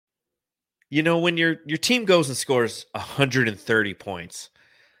When your team goes and scores 130 points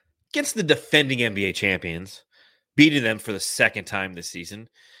against the defending NBA champions, beating them for the second time this season,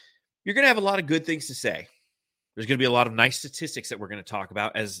 you're going to have a lot of good things to say. There's going to be a lot of nice statistics that we're going to talk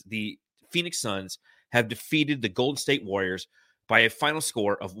about as the Phoenix Suns have defeated the Golden State Warriors by a final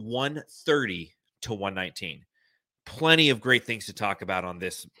score of 130 to 119. Plenty of great things to talk about on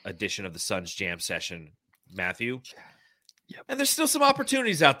this edition of the Suns Jam Session, Matthew. Yep. And there's still some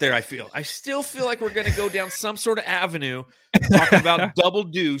opportunities out there, I still feel like we're going to go down some sort of avenue talking about double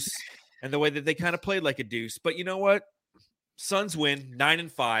deuce and the way that they kind of played like a deuce. But you know what? Suns win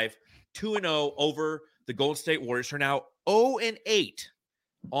 9-5, 2-0 over the Golden State Warriors, are now 0-8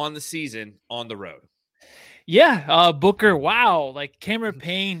 on the season on the road. Yeah, Booker, wow. Like Cameron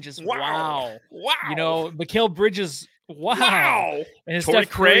Payne, just wow. Mikal Bridges, wow. And Torrey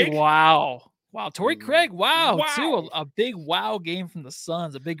Craig, wow. Torrey Craig, wow. Too. A big wow game from the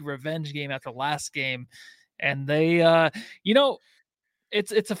Suns, a big revenge game after last game. And they,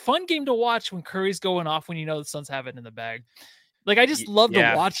 it's a fun game to watch when Curry's going off when the Suns have it in the bag. Like, I just love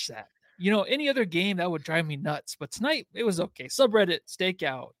to watch that. Any other game that would drive me nuts, but tonight it was okay. Subreddit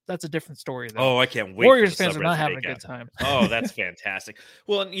stakeout, that's a different story though. Oh, I can't wait. Warriors fans are not having a good time. Oh, that's fantastic.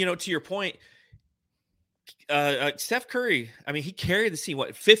 Well, to your point, Steph Curry, he carried the team,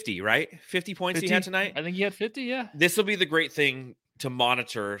 50, right? 50 points 50, he had tonight? I think he had 50, yeah. This will be the great thing to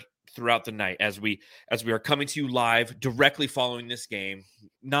monitor throughout the night as we are coming to you live, directly following this game,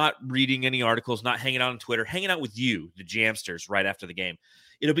 not reading any articles, not hanging out on Twitter, hanging out with you, the Jamsters, right after the game.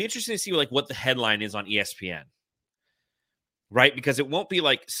 It'll be interesting to see what the headline is on ESPN, right? Because it won't be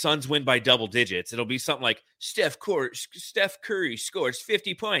like Suns win by double digits. It'll be something like Steph Curry scores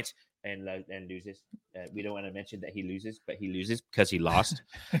 50 points and loses. We don't want to mention that he loses, but he loses because he lost,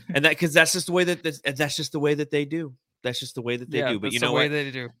 and because that's just the way that's just the way that they do. That's just the way that they do. But the way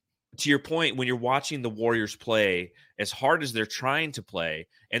they do. To your point, when you're watching the Warriors play, as hard as they're trying to play,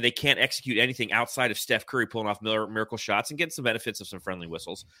 and they can't execute anything outside of Steph Curry pulling off miracle shots and getting some benefits of some friendly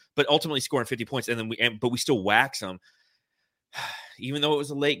whistles, but ultimately scoring 50 points, but we still wax them. Even though it was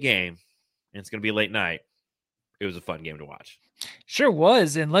a late game and it's going to be a late night, it was a fun game to watch. Sure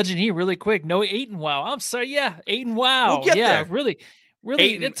was. And Legend E, really quick, no Ayton wow. I'm sorry, yeah, Ayton wow. We'll get there. Really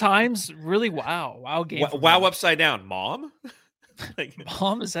Ayton, at times, really wow game. Wow upside down, Mom.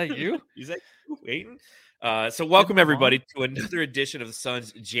 Mom, is that you? Is that you, Ayton? So welcome everybody to another edition of the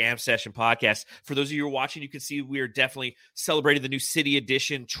Suns Jam Session podcast. For those of you who are watching, you can see we are definitely celebrating the new City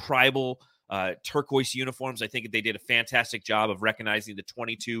Edition tribal turquoise uniforms. I think they did a fantastic job of recognizing the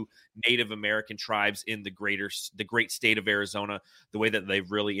 22 Native American tribes in the great state of Arizona, the way that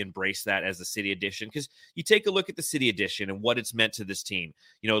they've really embraced that as the City Edition. Because you take a look at the City Edition and what it's meant to this team.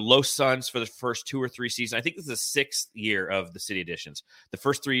 Los Suns for the first 2 or 3 seasons. I think this is the 6th year of the City Editions. The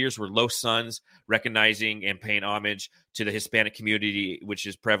first 3 years were Los Suns, recognizing and paying homage to the Hispanic community, which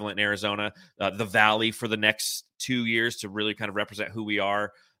is prevalent in Arizona. The Valley for the next 2 years to really kind of represent who we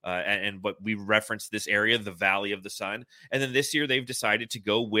are. But we referenced this area, the Valley of the Sun. And then this year they've decided to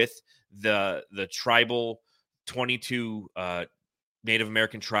go with the tribal 22 Native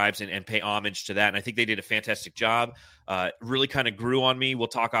American tribes and pay homage to that. And I think they did a fantastic job. Really kind of grew on me. We'll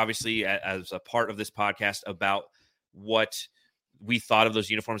talk obviously as a part of this podcast about what we thought of those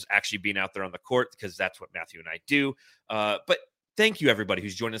uniforms actually being out there on the court, because that's what Matthew and I do. But thank you, everybody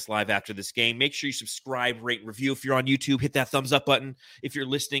who's joined us live after this game. Make sure you subscribe, rate, and review. If you're on YouTube, hit that thumbs up button. If you're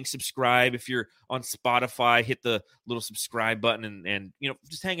listening, subscribe. If you're on Spotify, hit the little subscribe button and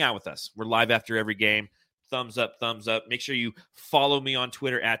just hang out with us. We're live after every game. Thumbs up, thumbs up. Make sure you follow me on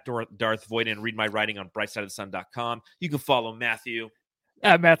Twitter at Darth Void and read my writing on brightsideofthesun.com. You can follow Matthew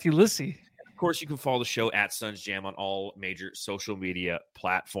at Matthew Lissy. Of course, you can follow the show at Suns Jam on all major social media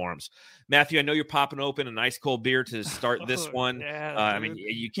platforms. Matthew, I know you're popping open a nice cold beer to start this one. Yeah,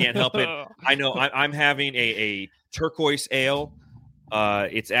 you can't help it. I know I'm having a turquoise ale.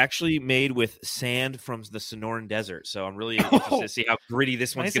 It's actually made with sand from the Sonoran Desert, so I'm really interested to see how gritty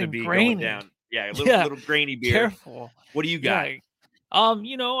this one's going to be going down. Yeah, a little grainy beer. Careful. What do you got? Yeah.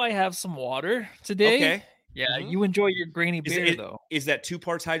 I have some water today. Okay. Yeah, you enjoy your grainy beer, though. Is that 2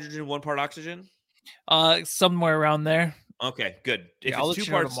 parts hydrogen, 1 part oxygen? Somewhere around there. Okay, good. If I'll it's 2 let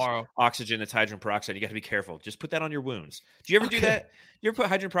you know parts tomorrow. Oxygen, it's hydrogen peroxide. You got to be careful. Just put that on your wounds. Do you ever do that? You ever put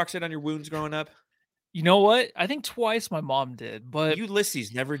hydrogen peroxide on your wounds growing up? You know what? I think twice my mom did, but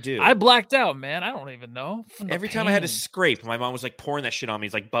Ulysses never do. I blacked out, man. I don't even know. Every time I had to scrape, my mom was like pouring that shit on me.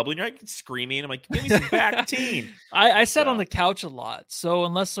 It's like bubbling. You're like screaming. I'm like, give me some Bactine. I sat on the couch a lot, so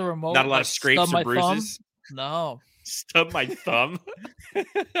unless the remote, not a lot of scrapes or bruises. No. Stub my thumb.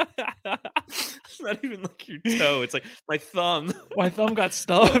 It's not even like your toe. It's like my thumb. My thumb got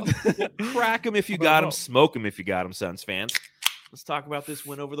stubbed. Crack them if you got them. Smoke them if you got them, Suns fans. Let's talk about this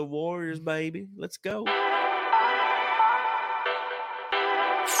win over the Warriors, baby. Let's go.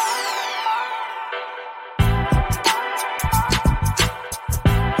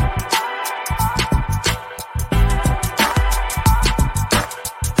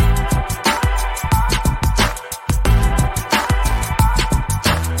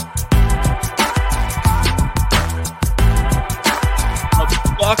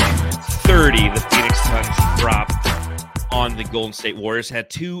 The Phoenix Suns dropped on the Golden State Warriors, had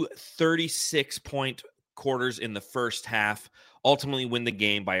two 36-point quarters in the first half, ultimately win the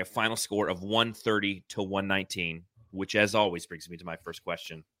game by a final score of 130-119, which, as always, brings me to my first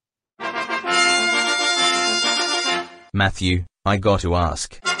question. Matthew, I got to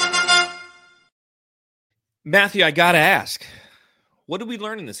ask. Matthew, I got to ask, what did we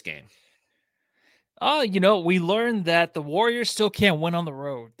learn in this game? We learned that the Warriors still can't win on the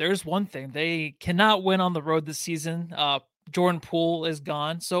road. There's one thing. They cannot win on the road this season. Jordan Poole is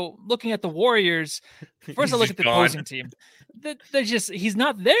gone. So looking at the Warriors, first I look at the opposing team. He's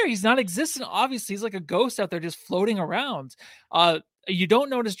not there. He's not existent. Obviously, he's like a ghost out there just floating around. You don't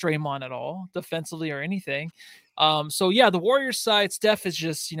notice Draymond at all, defensively or anything. The Warriors side, Steph is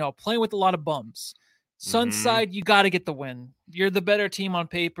just, playing with a lot of bums. Suns side, you got to get the win. You're the better team on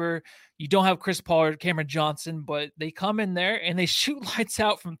paper. You don't have Chris Paul or Cameron Johnson, but they come in there and they shoot lights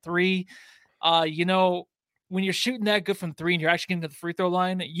out from three. When you're shooting that good from three and you're actually getting to the free throw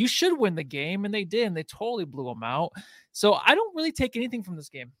line, you should win the game, and they did, and they totally blew them out. So I don't really take anything from this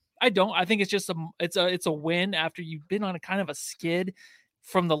game. I don't. I think it's just it's a win after you've been on a kind of a skid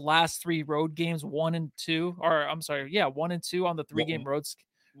from the last three road games, 1 and 2, or I'm sorry, 1 and 2 on the 3-game road.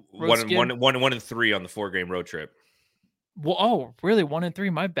 1 and 3 on the 4-game road trip. Well, oh, really? 1 and 3.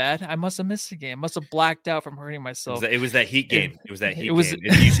 My bad. I must have missed a game. Must have blacked out from hurting myself. It was that Heat game. It was that Heat game. You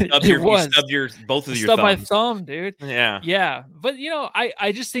stubbed both of your thumbs. Stubbed my thumb, dude. Yeah. But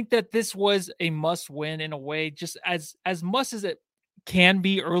I just think that this was a must win in a way, just as must as it can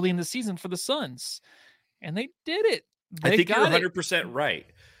be early in the season for the Suns, and they did it. I think you're 100% right.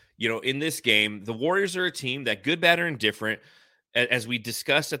 In this game, the Warriors are a team that, good, bad, or indifferent, as we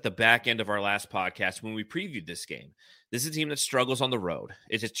discussed at the back end of our last podcast when we previewed this game, this is a team that struggles on the road.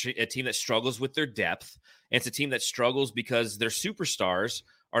 It's a team that struggles with their depth. And it's a team that struggles because their superstars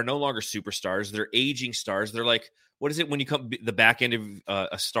are no longer superstars. They're aging stars. They're like, what is it when you come the back end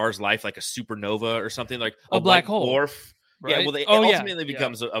of a star's life, like a supernova or something, like a black hole dwarf? Right? Yeah, well, it ultimately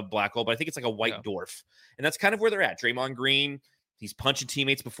becomes a black hole, but I think it's like a white dwarf. And that's kind of where they're at. Draymond Green, he's punching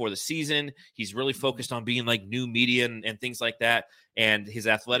teammates before the season. He's really focused on being like new media and things like that. And his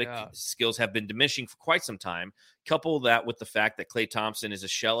athletic skills have been diminishing for quite some time. Couple that with the fact that Klay Thompson is a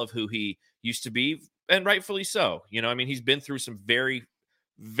shell of who he used to be, and rightfully so. He's been through some very,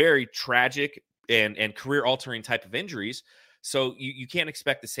 very tragic and career-altering type of injuries. So you can't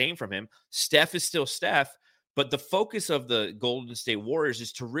expect the same from him. Steph is still Steph. But the focus of the Golden State Warriors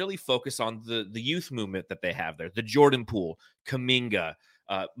is to really focus on the youth movement that they have there. The Jordan Poole, Kuminga,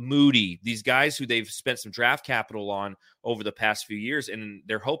 Moody, these guys who they've spent some draft capital on over the past few years, and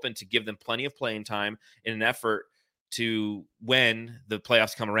they're hoping to give them plenty of playing time in an effort to, when the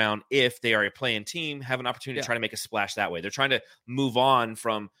playoffs come around, if they are a play-in team, have an opportunity to try to make a splash that way. They're trying to move on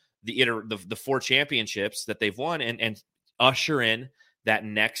from the 4 championships that they've won and usher in that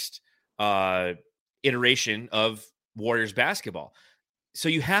next iteration of Warriors basketball. So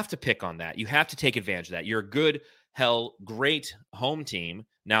you have to pick on that. You have to take advantage of that. You're a great home team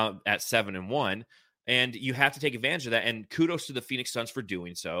now at 7-1, and you have to take advantage of that. And kudos to the Phoenix Suns for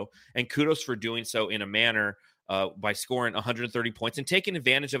doing so, and kudos for doing so in a manner by scoring 130 points and taking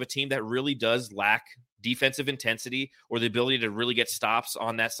advantage of a team that really does lack defensive intensity or the ability to really get stops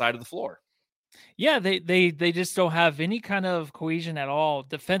on that side of the floor. Yeah, they just don't have any kind of cohesion at all.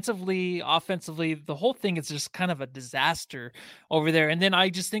 Defensively, offensively, the whole thing is just kind of a disaster over there. And then I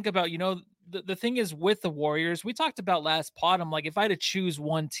just think about, the thing is with the Warriors, we talked about last pod. I'm like, if I had to choose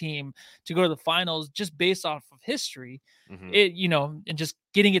one team to go to the finals just based off of history, and just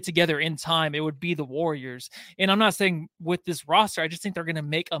getting it together in time, it would be the Warriors. And I'm not saying with this roster, I just think they're going to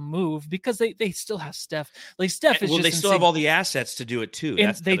make a move because they still have Steph. Like Steph is just they still have all the assets to do it too.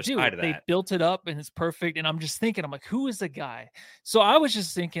 And they do. They built it up and it's perfect. And I'm just thinking, I'm like, who is the guy? So I was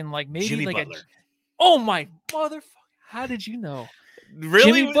just thinking, like maybe Jimmy like Butler. Oh my motherfucker! How did you know?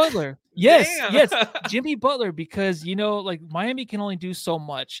 Really? Jimmy Butler. Yes. Jimmy Butler, because, like Miami can only do so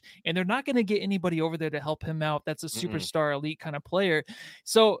much and they're not going to get anybody over there to help him out. That's a superstar elite kind of player.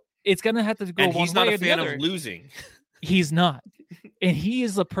 So it's going to have to go and one he's not way a or the fan other. of losing. He's not. And he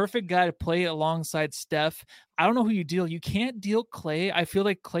is the perfect guy to play alongside Steph. I don't know who you deal. You can't deal Klay. I feel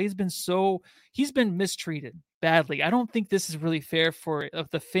like Klay's been he's been mistreated badly. I don't think this is really fair for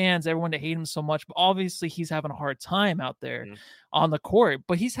the fans, everyone to hate him so much. But obviously he's having a hard time out there on the court.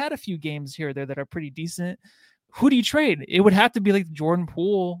 But he's had a few games here or there that are pretty decent. Who do you trade? It would have to be like Jordan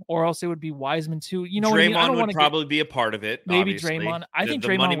Poole, or else it would be Wiseman too. You know, Draymond would probably be a part of it. Maybe obviously. Draymond. I think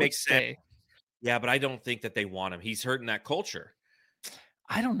Draymond would stay. Yeah, but I don't think that they want him. He's hurting that culture.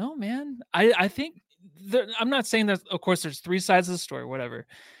 I don't know, man. I think I'm not saying that. Of course, there's three sides of the story. Whatever.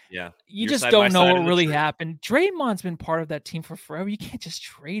 Yeah, you just don't know what really happened. Draymond's been part of that team for forever. You can't just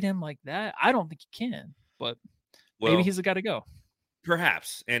trade him like that. I don't think you can. But maybe he's the guy to go.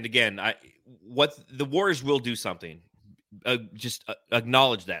 Perhaps. And again, what the Warriors will do something. Just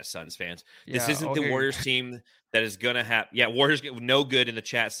acknowledge that, Suns fans. This isn't the Warriors team that is going to have. Yeah, Warriors no good in the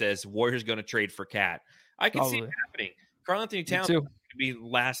chat says Warriors going to trade for Cat. I can see it happening. Karl-Anthony Towns could be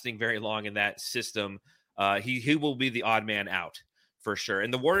lasting very long in that system. He will be the odd man out for sure.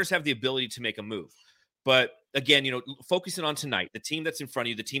 And the Warriors have the ability to make a move. But again, focusing on tonight, the team that's in front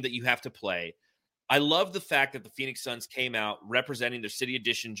of you, the team that you have to play. I love the fact that the Phoenix Suns came out representing their City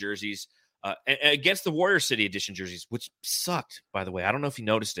Edition jerseys against the Warrior City Edition jerseys, which sucked, by the way. I don't know if you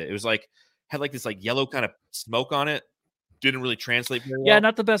noticed it. It was had this yellow kind of smoke on it. Didn't really translate very well. Yeah,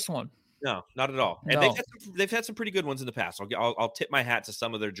 not the best one. No, not at all. And no. they've had some pretty good ones in the past. I'll tip my hat to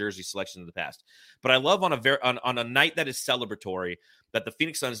some of their jersey selections in the past. But I love on a night that is celebratory that the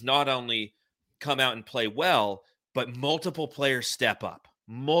Phoenix Suns not only come out and play well, but multiple players step up.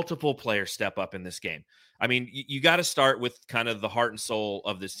 Multiple players step up in this game. I mean, you got to start with kind of the heart and soul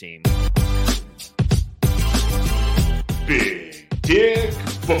of this team. Big Dick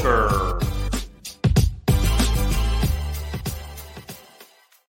Booker.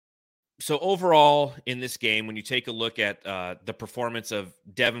 So overall in this game, when you take a look at the performance of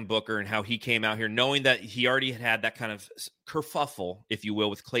Devin Booker and how he came out here, knowing that he already had that kind of kerfuffle, if you will,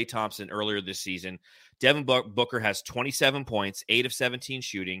 with Klay Thompson earlier this season, Devin Booker has 27 points, 8 of 17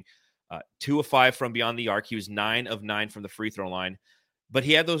 shooting, 2 of 5 from beyond the arc. He was 9 of 9 from the free throw line, but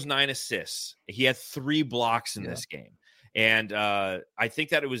he had those 9 assists. He had 3 blocks in this game. And I think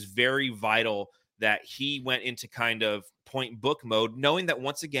that it was very vital that he went into kind of point book mode, knowing that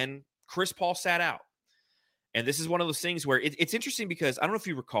once again, Chris Paul sat out. And this is one of those things where it's interesting because I don't know if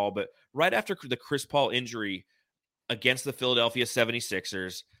you recall, but right after the Chris Paul injury against the Philadelphia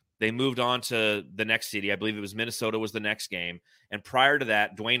 76ers, they moved on to the next city. I believe it was Minnesota was the next game. And prior to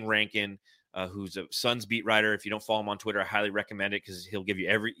that, Dwayne Rankin, who's a Suns beat writer. If you don't follow him on Twitter, I highly recommend it because he'll give you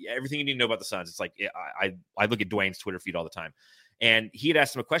everything you need to know about the Suns. It's like I look at Dwayne's Twitter feed all the time. And he had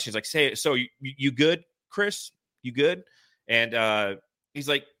asked him a question. He's like, so you good, Chris? You good? And he's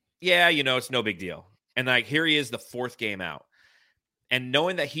like, yeah, it's no big deal. And here he is the 4th game out. And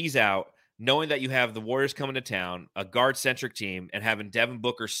knowing that he's out, knowing that you have the Warriors coming to town, a guard-centric team, and having Devin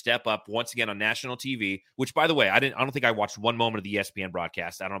Booker step up once again on national TV, which, by the way, I don't think I watched one moment of the ESPN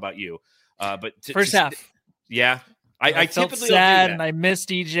broadcast. I don't know about you. But first half. Yeah. I felt sad and I missed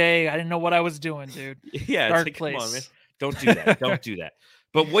DJ. I didn't know what I was doing, dude. Yeah. Dark place. Come on, man. Don't do that. Don't do that.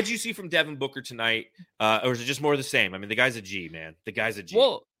 But what did you see from Devin Booker tonight? Or is it just more of the same? I mean, the guy's a G, man. The guy's a G.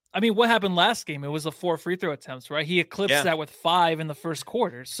 Well, I mean, what happened last game? It was the 4 free throw attempts, right? He eclipsed that with 5 in the first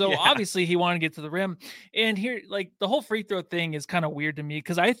quarter. So obviously he wanted to get to the rim. And here, the whole free throw thing is kind of weird to me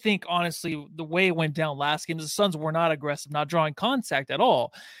because I think, honestly, the way it went down last game, the Suns were not aggressive, not drawing contact at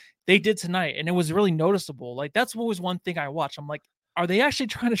all. They did tonight, and it was really noticeable. That's always one thing I watch. I'm like, are they actually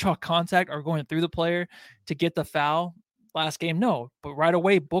trying to draw contact or going through the player to get the foul? Last game, no, but right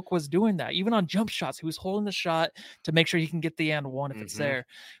away, Book was doing that. Even on jump shots, he was holding the shot to make sure he can get the and one if it's there.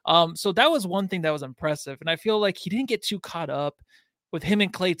 So that was one thing that was impressive, and I feel like he didn't get too caught up with him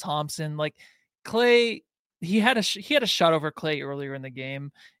and Klay Thompson. Klay, he had a shot over Klay earlier in the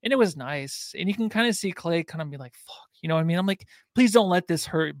game, and it was nice. And you can kind of see Klay kind of be like, "Fuck," you know what I mean? I'm like, please don't let this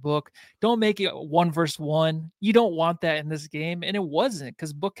hurt Book. Don't make it 1v1. You don't want that in this game. And it wasn't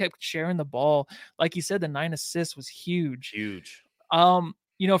because Book kept sharing the ball. Like you said, the 9 assists was huge. Huge.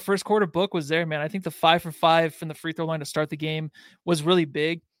 First quarter Book was there, man. I think the 5 for 5 from the free throw line to start the game was really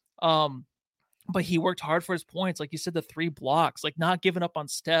big. But he worked hard for his points. Like you said, the 3 blocks, not giving up on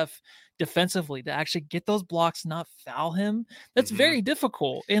Steph defensively to actually get those blocks, not foul him. That's very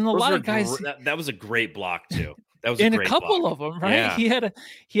difficult. And a lot of guys, that was a great block too. That was a couple of them, right? Yeah.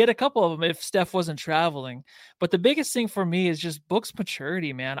 He had a couple of them if Steph wasn't traveling. But the biggest thing for me is just Book's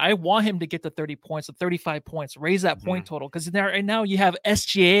maturity, man. I want him to get to 30 points, to 35 points, raise that point total. Because right now you have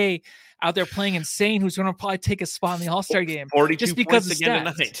SGA out there playing insane, who's going to probably take a spot in the All-Star game 42 just because of again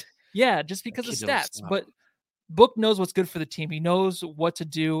stats. Tonight. Yeah, just because of stats. But Book knows what's good for the team. He knows what to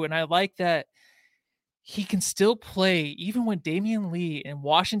do. And I like that he can still play even when Damian Lee and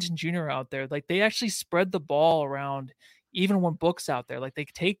Washington Jr. are out there. Like, they actually spread the ball around even when Book's out there. Like, they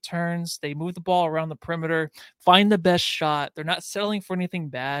take turns, they move the ball around the perimeter, find the best shot. They're not settling for anything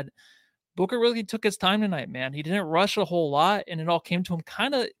bad. Booker really took his time tonight, man. He didn't rush a whole lot, and it all came to him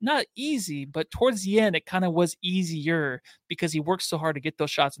kind of not easy, but towards the end, it kind of was easier because he worked so hard to get those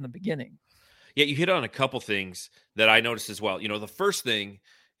shots in the beginning. Yeah, you hit on a couple things that I noticed as well. You know, the first thing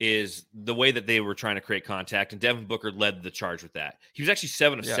is the way that they were trying to create contact, and Devin Booker led the charge with that. He was actually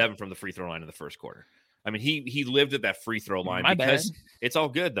 7 of 7 from the free throw line in the first quarter. I mean, he lived at that free throw line because it's all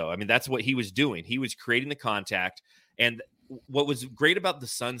good, though. I mean, that's what he was doing. He was creating the contact. And what was great about the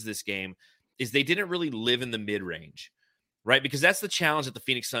Suns this game is they didn't really live in the mid-range, right? Because that's the challenge that the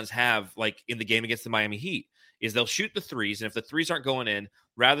Phoenix Suns have, like in the game against the Miami Heat, is they'll shoot the threes, and if the threes aren't going in,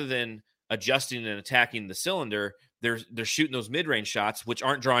 rather than adjusting and attacking the cylinder, they're shooting those mid-range shots, which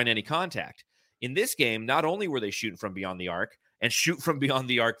aren't drawing any contact. In this game, not only were they shooting from beyond the arc, and shoot from beyond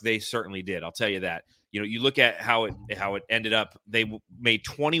the arc, they certainly did. I'll tell you that. You know, you look at how it ended up. They made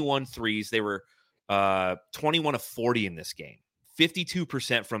 21 threes. They were 21 of 40 in this game,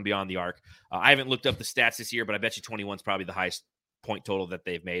 52% from beyond the arc. I haven't looked up the stats this year, but I bet you 21 is probably the highest point total that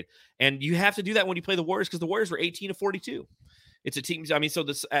they've made. And you have to do that when you play the Warriors because the Warriors were 18 of 42. It's a team. I mean, so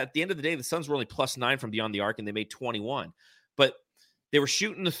this at the end of the day, the Suns were only +9 from beyond the arc, and they made 21. But they were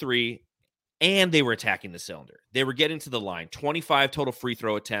shooting the three, and they were attacking the cylinder. They were getting to the line. 25 total free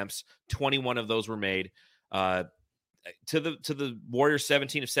throw attempts. 21 of those were made. To the Warriors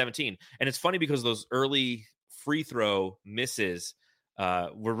 17 of 17. And it's funny because those early free throw misses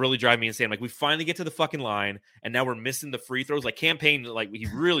were really driving me insane. Like, we finally get to the fucking line, and now we're missing the free throws. Like, Campaign, like, he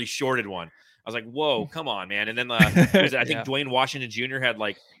really shorted one. I was like, whoa, come on, man. And then I think Dwayne Washington Jr. had,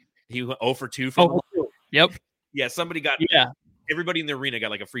 like, he went 0 for 2 from Yep. Yeah, somebody got everybody in the arena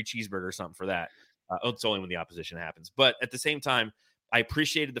got like a free cheeseburger or something for that. It's only when the opposition happens. But at the same time, I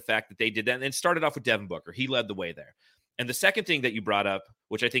appreciated the fact that they did that, and it started off with Devin Booker. He led the way there. And the second thing that you brought up,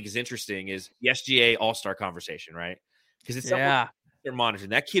 which I think is interesting, is the SGA All-Star conversation, right? Because it's something they're monitoring.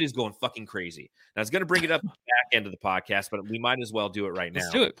 That kid is going fucking crazy. Now, I was going to bring it up at the back end of the podcast, but we might as well do it right now.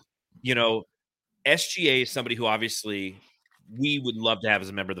 Let's do it. You know, SGA is somebody who obviously we would love to have as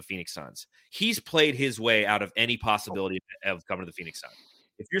a member of the Phoenix Suns. He's played his way out of any possibility of coming to the Phoenix Suns.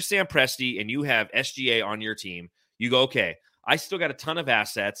 If you're Sam Presti and you have SGA on your team, you go, okay, I still got a ton of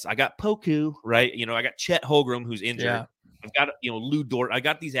assets. I got Poku, right? You know, I got Chet Holmgren, who's injured. Yeah. I've got, Lou Dort. I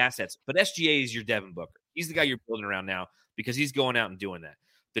got these assets. But SGA is your Devin Booker. He's the guy you're building around now because he's going out and doing that.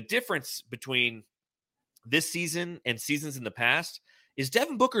 The difference between this season and seasons in the past is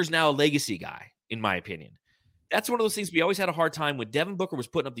Devin Booker is now a legacy guy, in my opinion. That's one of those things we always had a hard time with. Devin Booker was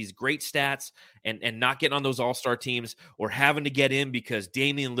putting up these great stats and not getting on those all-star teams or having to get in because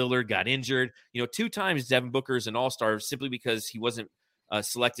Damian Lillard got injured. 2 times Devin Booker is an all-star simply because he wasn't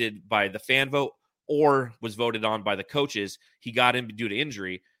selected by the fan vote or was voted on by the coaches. He got in due to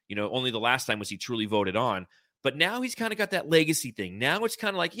injury. Only the last time was he truly voted on. But now he's kind of got that legacy thing. Now it's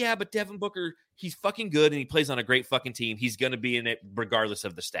kind of like, yeah, but Devin Booker, he's fucking good and he plays on a great fucking team. He's going to be in it regardless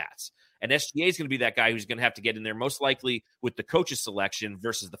of the stats. And SGA is going to be that guy who's going to have to get in there most likely with the coach's selection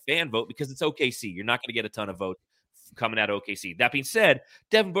versus the fan vote because it's OKC. You're not going to get a ton of votes coming out of OKC. That being said,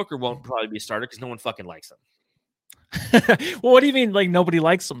 Devin Booker won't probably be a starter because no one fucking likes him. Well, what do you mean? Like nobody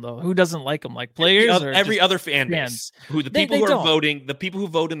likes him though? Who doesn't like him? Like players? Every other fan base. Who the people who are voting, the people who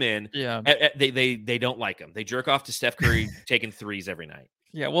vote him in, they don't like him. They jerk off to Steph Curry taking threes every night.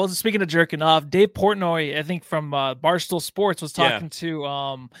 Yeah. Well, speaking of jerking off, Dave Portnoy, I think from Barstool Sports, was talking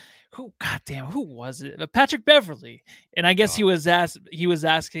to who was it? Patrick Beverley, and I guess he was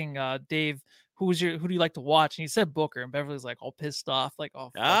asking Dave, who do you like to watch? And he said Booker, and Beverly's like all pissed off, like,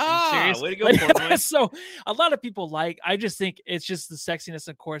 oh, serious? Way to go, So a lot of people I just think it's just the sexiness,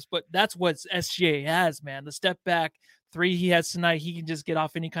 of course, but that's what SGA has, man. The step back 3 he has tonight, he can just get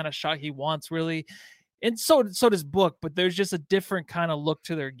off any kind of shot he wants, really. And so does Book, but there's just a different kind of look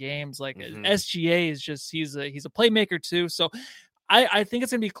to their games. Like SGA is just he's a playmaker too. So I think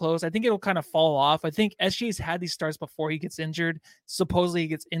it's going to be close. I think it'll kind of fall off. I think SGA's had these starts before he gets injured. Supposedly he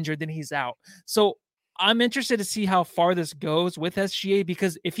gets injured, then he's out. So I'm interested to see how far this goes with SGA,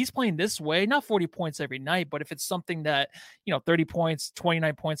 because if he's playing this way, not 40 points every night, but if it's something that, 30 points,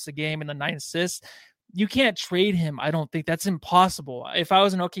 29 points a game and the 9 assists, you can't trade him. I don't think that's impossible. If I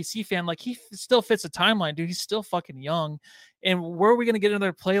was an OKC fan, like he still fits a timeline, dude. He's still fucking young. And where are we going to get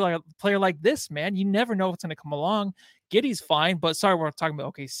another player like this, man? You never know what's going to come along. Giddey's fine, but sorry, we're talking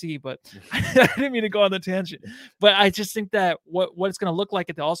about OKC, but I didn't mean to go on the tangent. But I just think that what it's going to look like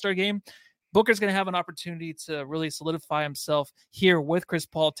at the All-Star game, Booker's going to have an opportunity to really solidify himself here with Chris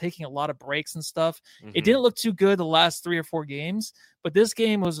Paul taking a lot of breaks and stuff. It didn't look too good the last 3 or 4 games, but this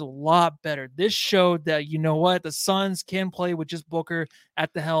game was a lot better. This showed that, you know what, the Suns can play with just Booker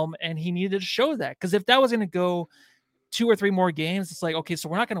at the helm, and he needed to show that, because if that was going to go 2 or 3 more games, it's like, okay, so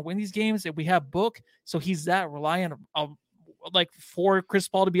we're not going to win these games if we have Book, so he's that reliant on like for Chris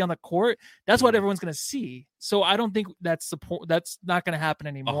Paul to be on the court. That's what everyone's going to see. So I don't think that's not going to happen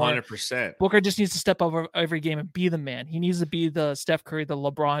anymore. 100%. Booker just needs to step over every game and be the man. He needs to be the Steph Curry, the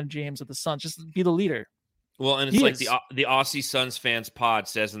LeBron James of the Suns, just be the leader. Well, and it's the Aussie Suns fans pod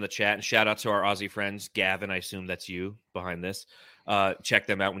says in the chat, and shout out to our Aussie friends, Gavin, I assume that's you behind this. Check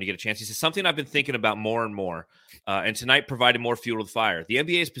them out when you get a chance. He says, something I've been thinking about more and more, and tonight provided more fuel to the fire. The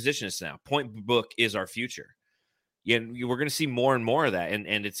NBA's position is now. Point Book is our future. Yeah, we're going to see more and more of that,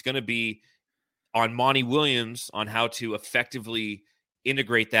 and it's going to be on Monty Williams on how to effectively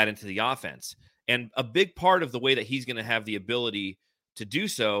integrate that into the offense. And a big part of the way that he's going to have the ability to do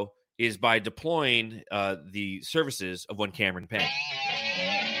so is by deploying the services of one Cameron Payne.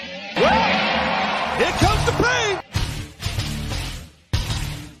 Here comes the pain.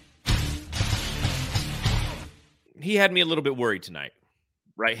 He had me a little bit worried tonight.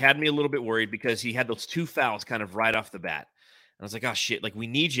 Right, had me a little bit worried because he had those 2 fouls kind of right off the bat. And I was like, oh, shit, like we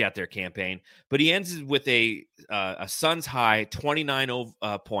need you out there, campaign. But he ends with a Suns high 29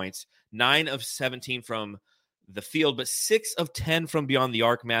 points, 9 of 17 from the field, but 6 of 10 from beyond the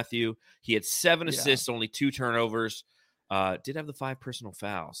arc, Matthew. He had 7 assists, only 2 turnovers. Did have the 5 personal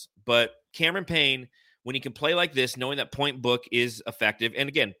fouls. But Cameron Payne, when he can play like this, knowing that Point Book is effective, and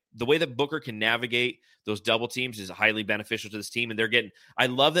again, the way that Booker can navigate those double teams is highly beneficial to this team. And I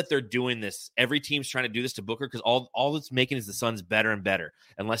love that they're doing this. Every team's trying to do this to Booker because all it's making is the Suns better and better,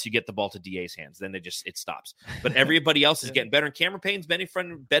 unless you get the ball to DA's hands. Then it stops. But everybody else is getting better, and Cameron Payne's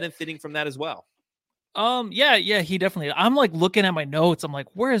benefiting from that as well. Yeah, he definitely. I'm like looking at my notes. I'm like,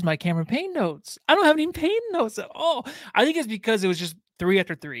 where is my Cameron Payne notes? I don't have any Payne notes at all. I think it's because it was just 3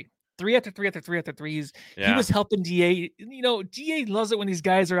 after 3. 3 after 3 after 3 after 3s. He was helping DA. You know, DA loves it when these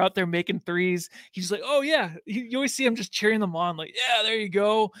guys are out there making threes. He's like, oh yeah. You always see him just cheering them on, like, yeah, there you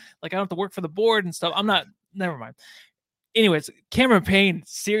go. Like, I don't have to work for the board and stuff. Never mind. Anyways, Cameron Payne,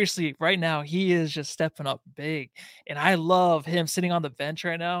 seriously, right now, he is just stepping up big. And I love him sitting on the bench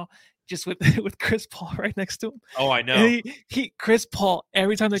right now, just with Chris Paul right next to him. Oh, I know. Chris Paul,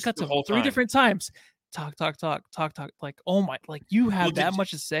 every time they cut to him, 3 time. different times. Talk. Like, oh my, like you have that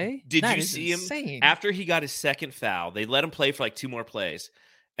much to say? Did you see him after he got his second foul? They let him play for like 2 more plays.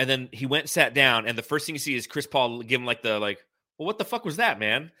 And then he went and sat down. And the first thing you see is Chris Paul give him like well, what the fuck was that,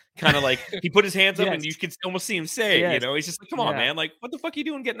 man? Kind of like he put his hands up and you could almost see him say, you know, he's just like, come on, man. Like, what the fuck are you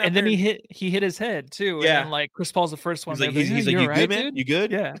doing getting out there? And then he hit his head too. Yeah. And like Chris Paul's the first one. He's like, you good, man? You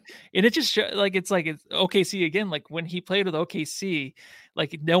good? Yeah. And it just it's OKC again. Like when he played with OKC,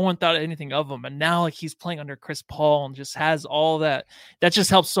 like no one thought anything of him. And now like he's playing under Chris Paul and just has all that. That just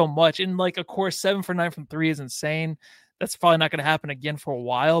helps so much. And like, of course, 7 for 9 from 3 is insane. That's probably not going to happen again for a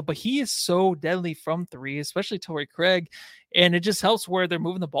while, but he is so deadly from 3, especially Torrey Craig. And it just helps where they're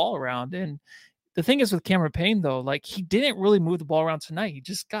moving the ball around. And the thing is with Cameron Payne, though, like he didn't really move the ball around tonight. He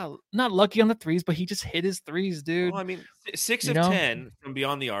just got not lucky on the 3s, but he just hit his 3s, dude. Well, I mean, 6 of 10 from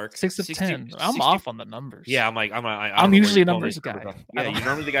beyond the arc. 6 of 10. I'm off on the numbers. Yeah, I'm usually a numbers guy. Yeah, you're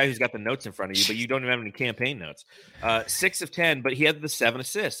normally the guy who's got the notes in front of you, but you don't even have any campaign notes. 6 of 10, but he had the 7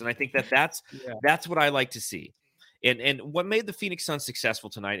 assists, and I think that's what I like to see. And what made the Phoenix Suns successful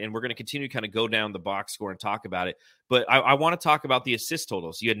tonight, and we're going to continue to kind of go down the box score and talk about it, but I want to talk about the assist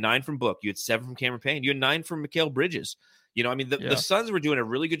totals. You had 9 from Book. You had 7 from Cameron Payne. You had 9 from Mikal Bridges. You know, I mean, the Suns were doing a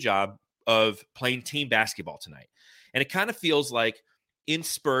really good job of playing team basketball tonight. And it kind of feels like in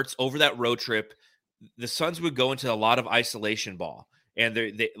spurts over that road trip, the Suns would go into a lot of isolation ball. And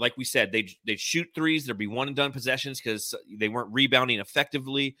they like we said, they'd shoot 3s. There'd be one and done possessions because they weren't rebounding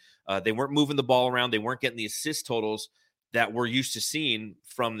effectively. They weren't moving the ball around. They weren't getting the assist totals that we're used to seeing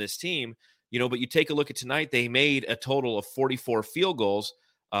from this team. You know, but you take a look at tonight, they made a total of 44 field goals,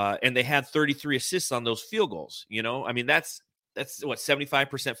 and they had 33 assists on those field goals. You know, I mean, that's what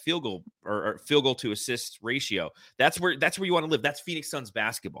 75% field goal or field goal to assist ratio. That's where you want to live. That's Phoenix Suns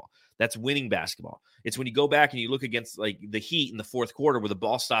basketball. That's winning basketball. It's when you go back and you look against like the Heat in the fourth quarter where the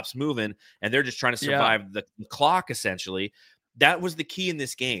ball stops moving and they're just trying to survive the clock. Essentially, that was the key in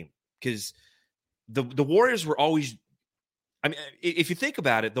this game because the Warriors were always. I mean, if you think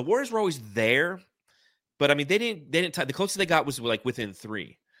about it, the Warriors were always there, but I mean they didn't. The closest they got was like within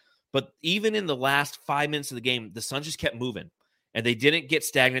 3. But even in the last 5 minutes of the game, the Suns just kept moving. and they didn't get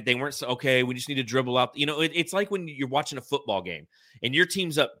stagnant. They weren't okay. We just need to dribble out. You know, it's like when you're watching a football game and your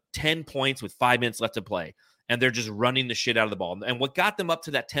team's up 10 points with 5 minutes left to play, and they're just running the shit out of the ball. And what got them up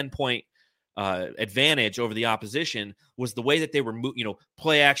to that 10-point advantage over the opposition was the way that they were,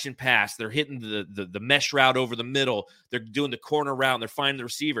 play action pass. They're hitting the mesh route over the middle. They're doing the corner route. And they're finding the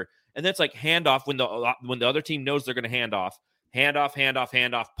receiver, and that's like handoff when the other team knows they're going to hand off,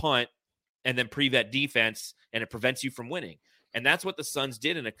 punt, and then prevent defense, and it prevents you from winning. And that's what the Suns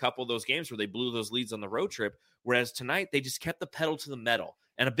did in a couple of those games where they blew those leads on the road trip. Whereas tonight, they just kept the pedal to the metal.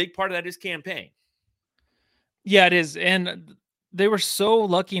 And a big part of that is campaign. Yeah, it is. And they were so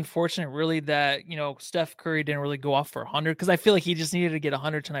lucky and fortunate, really, that, Steph Curry didn't really go off for 100, because I feel like he just needed to get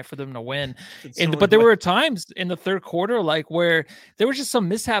 100 tonight for them to win. But there were times in the third quarter, like, where there were just some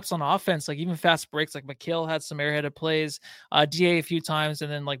mishaps on offense, like even fast breaks. Like Mikal had some airheaded plays, DA a few times, and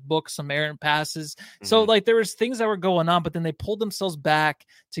then like Book some errant passes. Mm-hmm. So like there was things that were going on, but then they pulled themselves back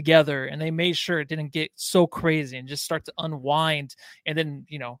together and they made sure it didn't get so crazy and just start to unwind. And then,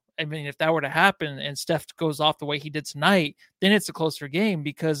 I mean, if that were to happen and Steph goes off the way he did tonight, then it's a closer game,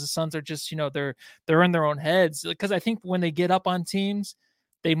 because the Suns are just, they're in their own heads. Because I think when they get up on teams,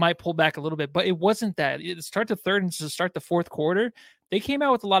 they might pull back a little bit. But it wasn't that. It start the third and to start the fourth quarter, they came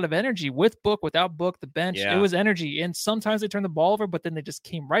out with a lot of energy, with Book, without Book, the bench. Yeah. It was energy. And sometimes they turned the ball over, but then they just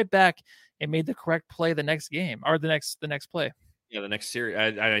came right back and made the correct play the next game, or the next play. Yeah, the next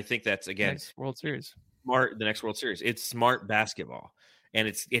series. I think that's, again, World Series. The next World Series. It's smart basketball. And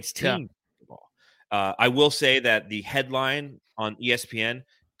it's team basketball. I will say that the headline on ESPN,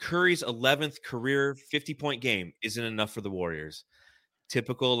 Curry's 11th career 50-point game isn't enough for the Warriors.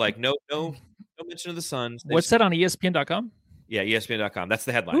 Typical, like no mention of the Suns. What's that on ESPN.com? Yeah, ESPN.com. That's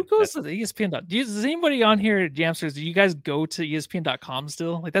the headline. Who goes to the ESPN.com? Does anybody on here, Jamsters, do you guys go to ESPN.com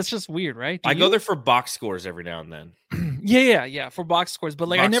still? Like, that's just weird, right? I go there for box scores every now and then. Yeah, for box scores. But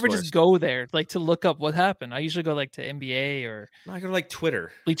like, I never just go there like to look up what happened. I usually go like to NBA or I go to like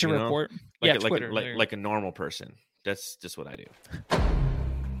Twitter, Bleacher Report. Twitter, like a normal person. That's just what I do.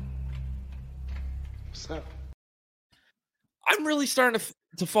 What's up? I'm really starting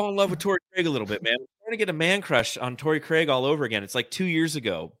to fall in love with Torrey Craig a little bit, man. I'm starting to get a man crush on Torrey Craig all over again. It's like 2 years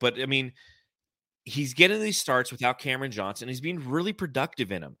ago, but I mean, he's getting these starts without Cameron Johnson. He's being really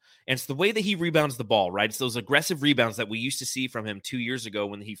productive in them. And it's the way that he rebounds the ball, right? It's those aggressive rebounds that we used to see from him 2 years ago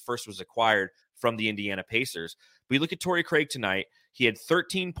when he first was acquired from the Indiana Pacers. But you look at Torrey Craig tonight, he had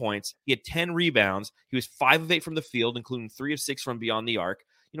 13 points. He had 10 rebounds. He was 5 of 8 from the field, including 3 of 6 from beyond the arc.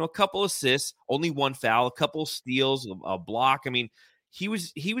 A couple assists, only 1 foul, a couple steals, a block. I mean, he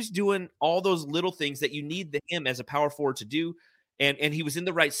was doing all those little things that you need him as a power forward to do. And he was in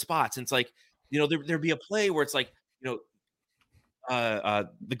the right spots. And it's like, there'd be a play where it's like, the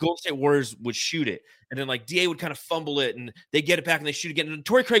Golden State Warriors would shoot it, and then like DA would kind of fumble it, and they get it back and they shoot again. And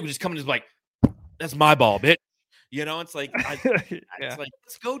Torrey Craig would just come in and just like, "That's my ball, bitch." It's like, it's like,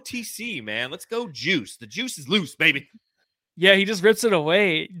 let's go TC, man. Let's go Juice. The juice is loose, baby. Yeah, he just rips it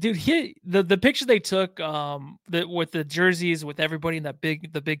away, dude. The picture they took, with the jerseys, with everybody in the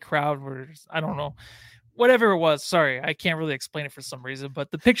big crowd, where I don't know. Whatever it was, sorry, I can't really explain it for some reason,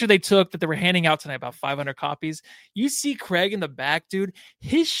 but the picture they took that they were handing out tonight, about 500 copies, you see Craig in the back, dude,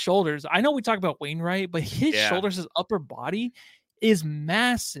 his shoulders, I know we talk about Wainwright, but his shoulders, his upper body is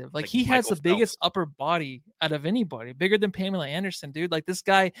massive. Like he has the biggest upper body out of anybody, bigger than Pamela Anderson, dude. Like this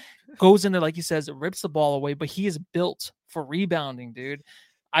guy goes in there, like he says, rips the ball away, but he is built for rebounding, dude.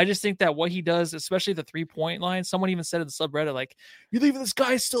 I just think that what he does, especially the 3-point line, someone even said in the subreddit, like, "You're leaving this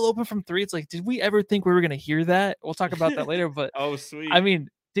guy still open from 3." It's like, did we ever think we were going to hear that? We'll talk about that later. But oh, sweet. I mean,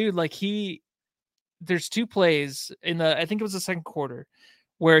 dude, like there's 2 plays in I think it was the second quarter,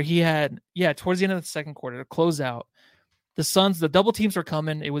 where he had, towards the end of the second quarter to close out, the Suns, the double teams were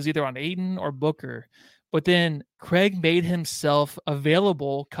coming. It was either on Ayton or Booker. But then Craig made himself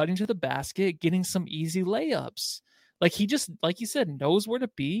available, cutting to the basket, getting some easy layups. Like he just, like you said, knows where to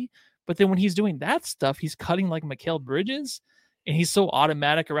be. But then when he's doing that stuff, he's cutting like Mikal Bridges, and he's so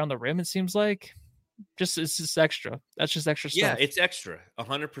automatic around the rim. It seems like it's just extra. That's just extra stuff. Yeah, it's extra,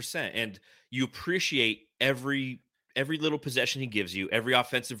 100%. And you appreciate every little possession he gives you, every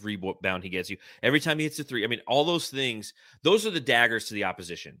offensive rebound he gets you, every time he hits a 3. I mean, all those things, those are the daggers to the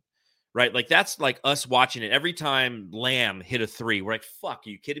opposition, right? Like that's like us watching it. Every time Lamb hit a 3, we're like, "Fuck,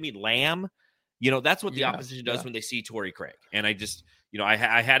 are you kidding me, Lamb?" That's what the opposition does when they see Torrey Craig. And I just, I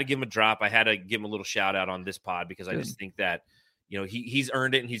had to give him a drop. I had to give him a little shout out on this pod, because I just think that, he's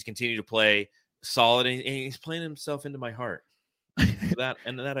earned it, and he's continued to play solid, and he's playing himself into my heart. that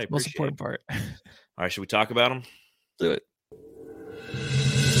I appreciate. Most important part. All right, should we talk about him? Do it.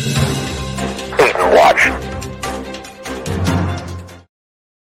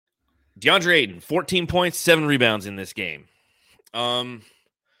 DeAndre Ayton, 14 points, 7 rebounds in this game.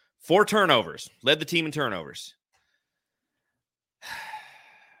 4 turnovers. Led the team in turnovers.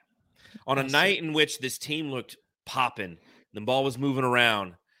 On a night in which this team looked popping, the ball was moving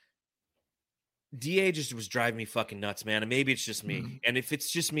around, DA just was driving me fucking nuts, man. And maybe it's just me. And if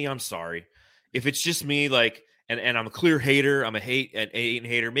it's just me, I'm sorry. If it's just me, like, and I'm a clear hater, I'm an Ayton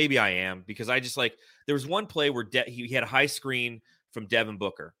hater. Maybe I am, because I just like, there was one play where he had a high screen from Devin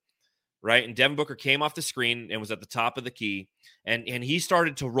Booker, right? And Devin Booker came off the screen and was at the top of the key, and he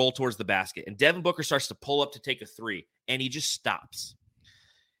started to roll towards the basket. And Devin Booker starts to pull up to take a three, and he just stops.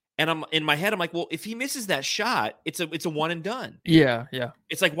 And I'm in my head, I'm like, well, if he misses that shot, it's a one and done. Yeah.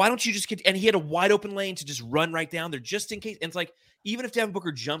 It's like, why don't you just get? And he had a wide open lane to just run right down there just in case. And it's like, even if Devin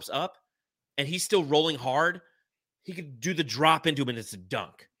Booker jumps up and he's still rolling hard, he could do the drop into him and it's a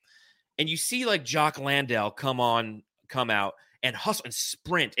dunk. And you see like Jock Landale come out and hustle and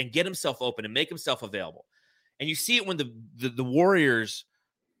sprint and get himself open and make himself available. And you see it when the Warriors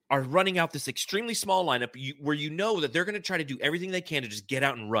are running out this extremely small lineup where you know that they're going to try to do everything they can to just get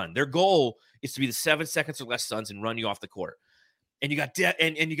out and run. Their goal is to be the 7 seconds or less Suns and run you off the court. And you got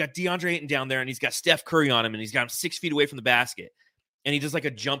you got DeAndre Ayton down there, and he's got Steph Curry on him, and he's got him 6 feet away from the basket. And he does like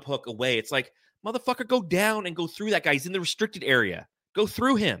a jump hook away. It's like, motherfucker, go down and go through that guy. He's in the restricted area. Go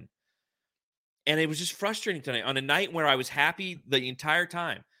through him. And it was just frustrating tonight on a night where I was happy the entire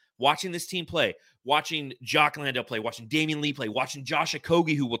time watching this team play, watching Jock Landale play, watching Damian Lee play, watching Josh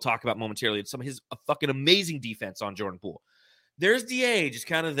Okogie, who we'll talk about momentarily, and some of his fucking amazing defense on Jordan Poole. There's DA just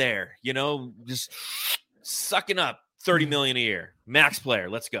kind of there, just sucking up $30 million a year. Max player.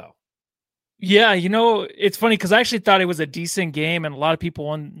 Let's go. Yeah, it's funny because I actually thought it was a decent game, and a lot of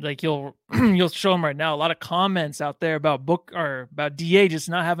people you'll show them right now. A lot of comments out there about about DA just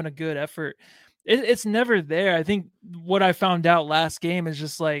not having a good effort. It's never there. I think what I found out last game is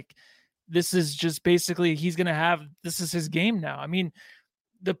just like, this is just basically this is his game now. I mean,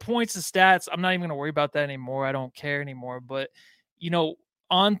 the points, the stats, I'm not even going to worry about that anymore. I don't care anymore. But,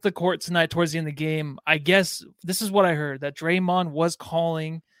 on the court tonight towards the end of the game, I guess this is what I heard, that Draymond was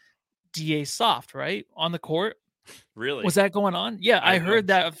calling DA soft, right? On the court. Really? Was that going on? Yeah, I heard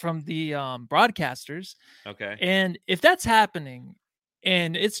that from the broadcasters. Okay. And if that's happening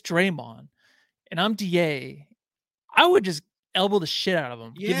and it's Draymond and I'm DA, I would just elbow the shit out of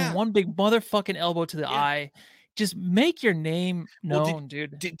him. Yeah. Give him one big motherfucking elbow to the eye. Just make your name known,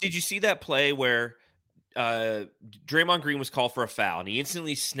 dude. Did you see that play where Draymond Green was called for a foul and he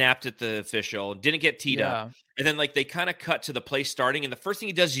instantly snapped at the official, didn't get teed up, and then like they kind of cut to the play starting, and the first thing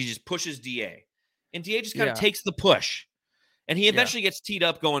he does is he just pushes DA, and DA just kind of takes the push, and he eventually gets teed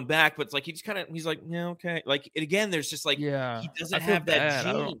up going back, but it's like he's like, yeah, okay, like again, there's just like he doesn't have that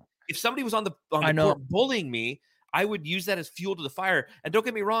gene. If somebody was on the court bullying me, I would use that as fuel to the fire. And don't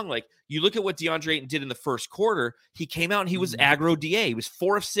get me wrong, like you look at what DeAndre Ayton did in the first quarter, he came out and he was aggro DA. He was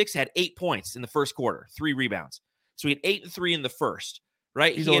 4 of 6, had 8 points in the first quarter, 3 rebounds. So he had 8 and 3 in the first,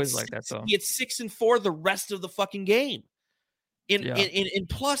 right? He's always like that, though. He had 6 and 4 the rest of the fucking game in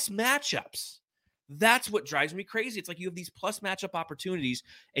plus matchups. That's what drives me crazy. It's like you have these plus matchup opportunities,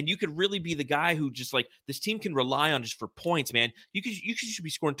 and you could really be the guy who just like this team can rely on just for points, man. You should be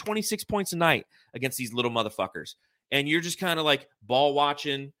scoring 26 points a night against these little motherfuckers, and you're just kind of like ball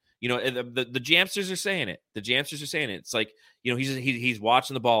watching. The Jamsters are saying it. The Jamsters are saying it. It's like he's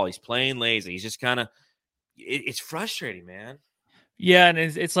watching the ball. He's playing lazy. He's just kind of. It's frustrating, man. Yeah, and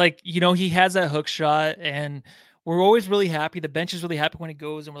it's like he has that hook shot and. We're always really happy. The bench is really happy when it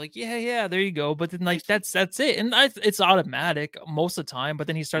goes, and we're like, yeah, there you go. But then, like, that's it, and it's automatic most of the time. But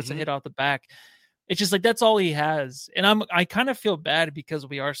then he starts to hit out the back. It's just like that's all he has, and I kind of feel bad because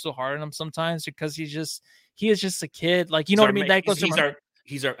we are so hard on him sometimes because he is just a kid. Like what I mean? That goes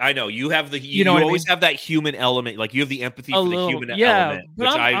I know you have you always have that human element. Like you have the empathy for the human element. But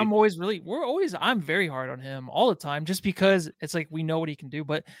I'm very hard on him all the time just because it's like we know what he can do,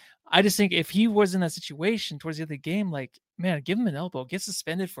 but. I just think if he was in that situation towards the end of the game, like, man, give him an elbow, get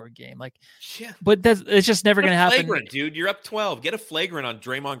suspended for a game. Like, but it's just never going to happen. Flagrant, dude. You're up 12. Get a flagrant on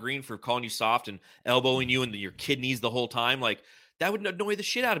Draymond Green for calling you soft and elbowing you into your kidneys the whole time. Like, that would annoy the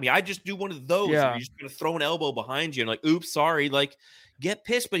shit out of me. I just do one of those. Yeah. You're just going to throw an elbow behind you and like, oops, sorry. Like, get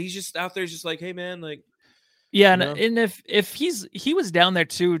pissed. But he's just out there just like, hey, man, like. Yeah, and if he was down there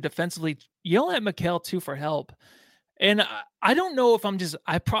too defensively, yell at Mikal too for help. And I don't know if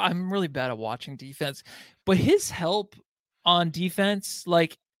I'm really bad at watching defense, but his help on defense,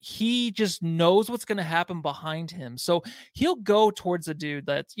 like he just knows what's going to happen behind him. So he'll go towards a dude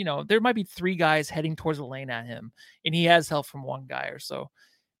that's, there might be 3 guys heading towards the lane at him and he has help from 1 guy or so.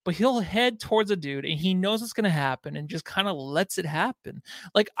 but he'll head towards a dude and he knows what's going to happen and just kind of lets it happen.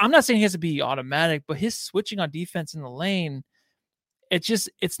 Like, I'm not saying he has to be automatic, but his switching on defense in the lane,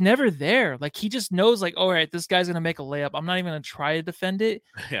 it's never there. Like, he just knows, like, all right, this guy's going to make a layup. I'm not even going to try to defend it.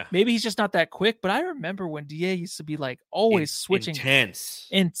 Yeah. Maybe he's just not that quick, but I remember when DA used to be like always switching. Intense.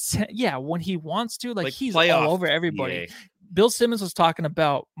 Yeah. When he wants to, like he's playoff all over everybody. DA. Bill Simmons was talking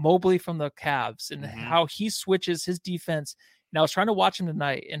about Mobley from the Cavs and how he switches his defense. And I was trying to watch him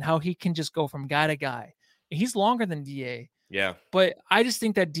tonight and how he can just go from guy to guy. He's longer than DA. Yeah. But I just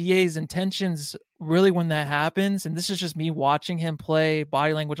think that DA's intentions really, when that happens, and this is just me watching him play,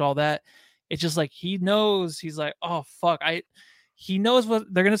 body language, all that, it's just like he knows. He's like, oh, fuck. He knows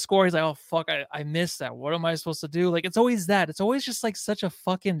what they're going to score. He's like, oh, fuck, I missed that. What am I supposed to do? Like, it's always that. It's always just like such a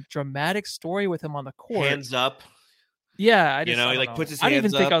fucking dramatic story with him on the court. Hands up. Yeah. He like puts his hands up. I didn't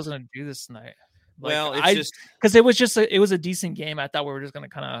even think I was going to do this tonight. Like, well, it's just because it was a decent game. I thought we were just going to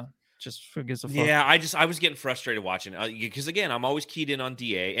kind of just forget the fuck. Yeah, I was getting frustrated watching because again, I'm always keyed in on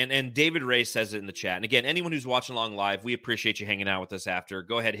DA, and David Ray says it in the chat. And again, anyone who's watching along live, we appreciate you hanging out with us after.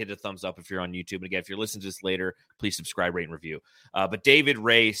 Go ahead, hit a thumbs up if you're on YouTube, and again, if you're listening to this later, please subscribe, rate, and review. But David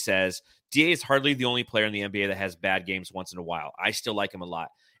Ray says DA is hardly the only player in the NBA that has bad games once in a while. I still like him a lot,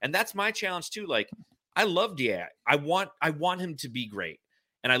 and that's my challenge too. Like, I love DA. I want him to be great.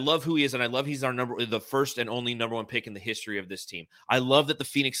 And I love who he is, and I love he's the first and only number one pick in the history of this team. I love that the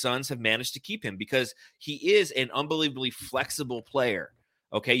Phoenix Suns have managed to keep him because he is an unbelievably flexible player.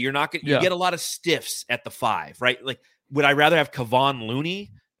 Okay, you're not going to get a lot of stiffs at the 5, right? Like, would I rather have Kevon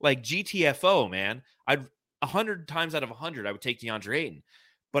Looney? Like, GTFO, man. 100 times out of 100, I would take DeAndre Ayton.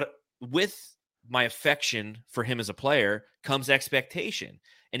 But with my affection for him as a player comes expectation.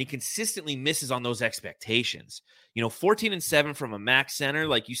 And he consistently misses on those expectations. 14-7 from a max center.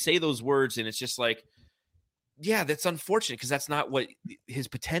 Like, you say those words and it's just like, yeah, that's unfortunate because that's not what his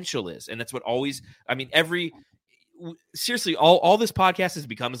potential is. And that's what always, seriously, all this podcast has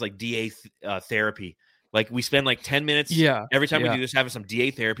become is like DA therapy. Like, we spend like 10 minutes every time we do this having some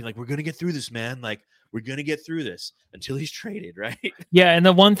DA therapy. Like, we're going to get through this, man. Like, we're going to get through this until he's traded, right? Yeah. And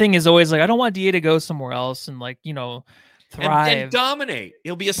the one thing is always like, I don't want DA to go somewhere else and like, thrive and dominate.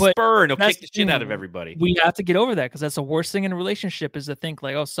 He'll be a spur and he'll kick the shit out of everybody. We have to get over that because that's the worst thing in a relationship is to think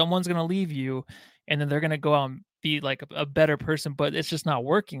like, oh, someone's going to leave you and then they're going to go out and be like a better person, but it's just not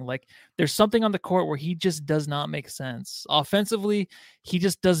working. Like, there's something on the court where he just does not make sense. Offensively, he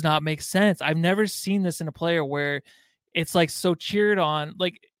just does not make sense. I've never seen this in a player where it's like so cheered on.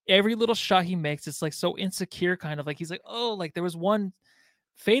 Like, every little shot he makes, it's like so insecure, kind of like he's like, oh, like there was one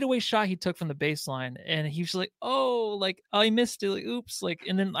fadeaway shot he took from the baseline and he was like, oh, like I missed it, like oops, like,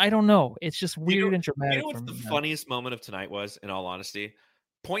 and then I don't know, it's just weird and dramatic. You know what the funniest moment of tonight was, in all honesty?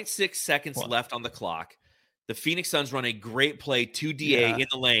 0.6 seconds left on the clock. The Phoenix Suns run a great play to DA in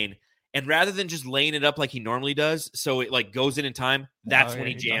the lane, and rather than just laying it up like he normally does, so it like goes in time, that's when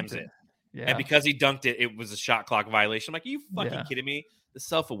he jams it. Yeah. And because he dunked it, it was a shot clock violation. I'm like, are you fucking kidding me? The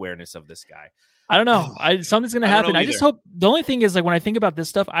self-awareness of this guy. I don't know. Something's going to happen. I just hope. The only thing is, like, when I think about this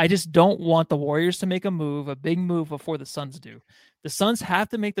stuff, I just don't want the Warriors to make a big move before the Suns do. The Suns have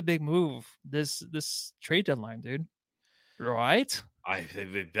to make the big move this trade deadline, dude. Right?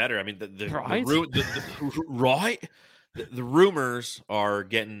 They better. I mean, the rumors are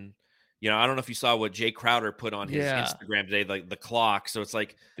getting. I don't know if you saw what Jay Crowder put on his Instagram today, like the clock. So it's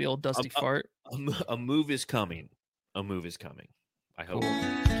like the old dusty fart. A move is coming. A move is coming. I hope.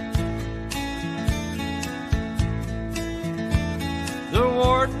 The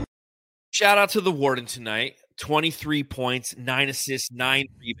Warden. Shout out to the Warden tonight. 23 points, 9 assists, 9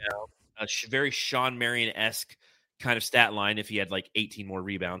 rebounds. A very Sean Marion-esque kind of stat line if he had like 18 more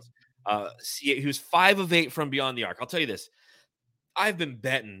rebounds. He was 5 of 8 from beyond the arc. I'll tell you this. I've been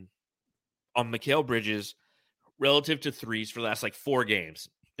betting on Mikal Bridges relative to threes for the last like 4 games.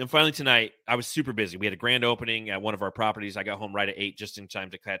 And finally tonight, I was super busy. We had a grand opening at one of our properties. I got home right at 8 just in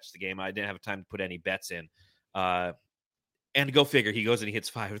time to catch the game. I didn't have time to put any bets in. And go figure, he goes and he hits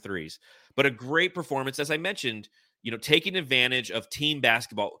 5 threes. But a great performance, as I mentioned, taking advantage of team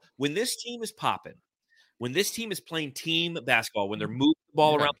basketball. When this team is popping, when this team is playing team basketball, when they're moving the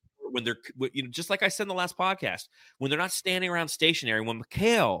ball around, when they're, just like I said in the last podcast, when they're not standing around stationary, when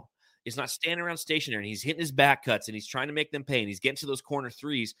Mikal is not standing around stationary and he's hitting his back cuts and he's trying to make them pay and he's getting to those corner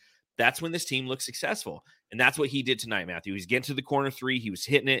threes, that's when this team looks successful. And that's what he did tonight, Matthew. He's getting to the corner 3. He was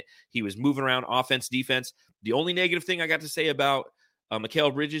hitting it. He was moving around offense, defense. The only negative thing I got to say about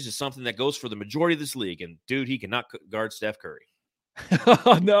Mikal Bridges is something that goes for the majority of this league. And, dude, he cannot guard Steph Curry.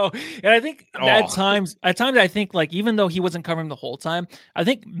 Oh, no. And I think at times, I think, like, even though he wasn't covering the whole time, I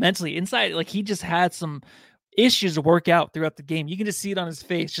think mentally inside, like, he just had some issues to work out throughout the game. You can just see it on his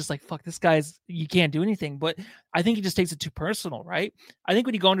face, just like, fuck, this guy's, you can't do anything. But I think he just takes it too personal, right? I think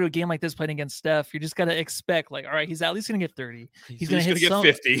when you go into a game like this playing against Steph, you're just got to expect, like, all right, he's at least going to get 30. He's going to hit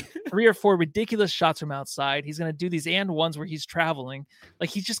 50. 3 or 4 ridiculous shots from outside. He's going to do these and ones where he's traveling. Like,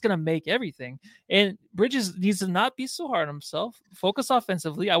 he's just going to make everything. And Bridges needs to not be so hard on himself. Focus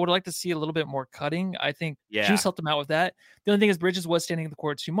offensively. I would like to see a little bit more cutting. I think Juice helped him out with that. The only thing is Bridges was standing in the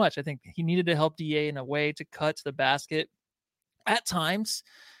court too much. I think he needed to help DA in a way to cut to the basket at times.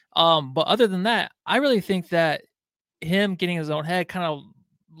 But other than that, I really think that him getting his own head kind of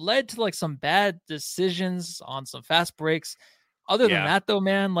led to like some bad decisions on some fast breaks. Other than that, though,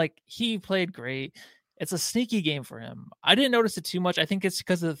 man, like he played great. It's a sneaky game for him. I didn't notice it too much. I think it's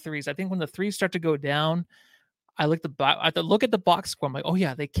because of the threes. I think when the threes start to go down, I look at the box score. I'm like, oh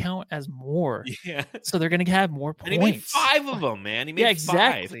yeah, they count as more. Yeah. So they're gonna have more points. And he made 5 of them, man. He made 5.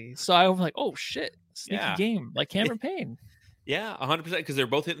 Exactly. So I was like, oh shit, sneaky game, like Cameron Payne. Yeah, 100%, because they're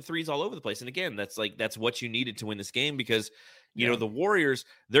both hitting threes all over the place. And again, that's what you needed to win this game, because you know the Warriors,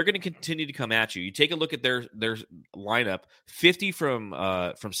 they're going to continue to come at you. You take a look at their lineup: 50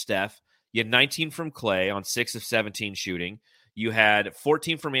 from Steph. You had 19 from Clay on 6 of 17 shooting. You had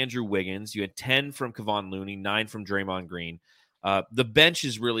 14 from Andrew Wiggins. You had 10 from Kevon Looney, 9 from Draymond Green. The bench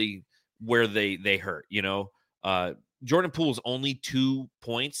is really where they hurt. You know, Jordan Poole's only 2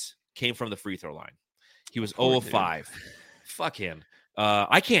 points came from the free throw line. He was 0 of 5. Fuck him.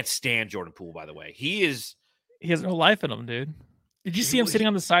 I can't stand Jordan Poole, by the way. He has no life in him, dude. Did you see him sitting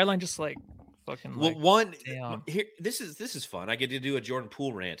on the sideline just like fucking here, this is fun. I get to do a Jordan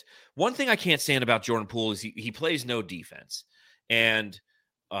Poole rant. One thing I can't stand about Jordan Poole is he plays no defense. And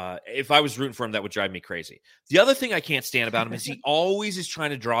if I was rooting for him, that would drive me crazy. The other thing I can't stand about him is he always is trying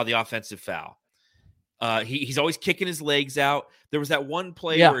to draw the offensive foul. He's always kicking his legs out. There was that one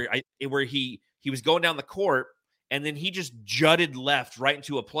play where he was going down the court, and then he just jutted left right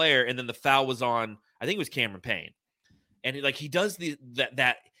into a player, and then the foul was on, I think it was Cameron Payne. And he does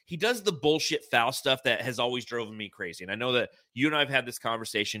he does the bullshit foul stuff that has always driven me crazy. And I know that you and I have had this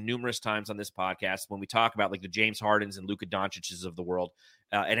conversation numerous times on this podcast when we talk about like the James Hardens and Luka Doncic's of the world.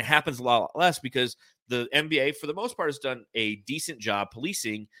 And it happens a lot less because the NBA, for the most part, has done a decent job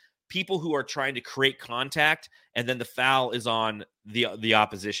policing people who are trying to create contact, and then the foul is on the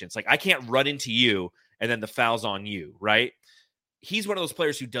opposition. It's like, I can't run into you, and then the foul's on you, right? He's one of those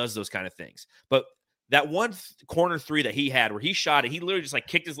players who does those kind of things. But that one corner 3 that he had where he shot it, he literally just like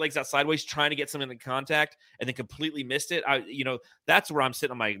kicked his legs out sideways trying to get something in contact and then completely missed it. That's where I'm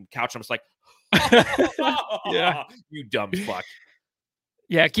sitting on my couch. I'm just like, yeah, you dumb fuck.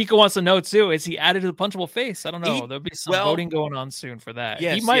 Yeah, Kiko wants to know too, is he added to the punchable face? I don't know. There'll be some voting going on soon for that.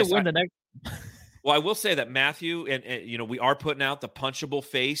 He might win the next. Well, I will say that Matthew and we are putting out the punchable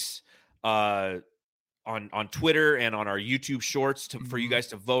face on Twitter and on our YouTube shorts for you guys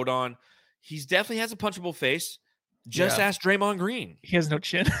to vote on. He definitely has a punchable face. Just ask Draymond Green. He has no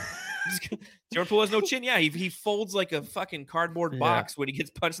chin. Jordan Poole has no chin. Yeah, he folds like a fucking cardboard box when he gets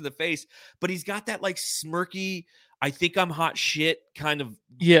punched in the face. But he's got that like smirky, I think I'm hot shit kind of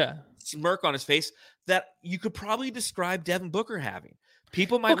smirk on his face that you could probably describe Devin Booker having.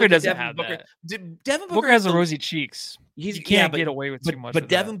 People might Booker doesn't have that. Devin Booker has a rosy cheeks. You can't get away with too much. But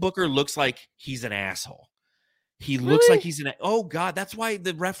Devin Booker looks like he's an asshole. He looks like he's oh God, that's why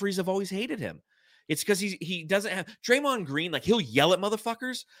the referees have always hated him. It's because he doesn't have Draymond Green, like he'll yell at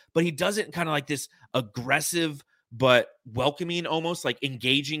motherfuckers, but he does it in kind of like this aggressive but welcoming, almost like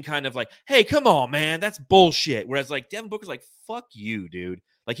engaging kind of like, hey, come on, man, that's bullshit. Whereas like Devin Booker's like, fuck you, dude.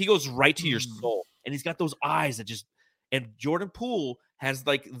 Like he goes right to your soul. And he's got those eyes that just, and Jordan Poole has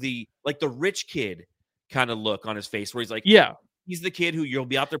like the rich kid kind of look on his face where he's like, he's the kid who you'll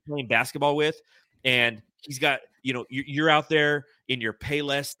be out there playing basketball with. And he's got, you're out there in your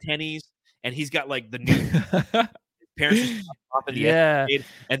Payless tennies, and he's got like the new parents off in the escapade,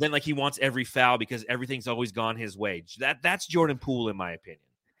 and then like he wants every foul because everything's always gone his way. That's Jordan Poole, in my opinion.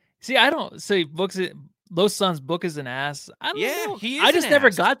 See, I don't say Los Suns Book is an ass. I don't know. He is. I just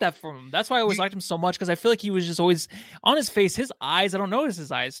never got that from him. That's why I always liked him so much, because I feel like he was just always on his face. His eyes, I don't notice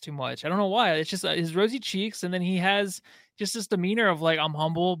his eyes too much. I don't know why. It's just his rosy cheeks, and then he has just this demeanor of like, I'm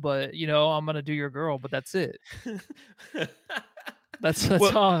humble, but I'm gonna do your girl, but that's it. that's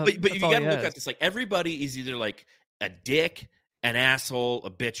all. But you gotta look at this. Like everybody is either like a dick, an asshole, a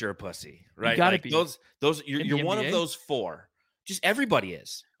bitch, or a pussy, right? You gotta like be those. You're one of those 4. Just everybody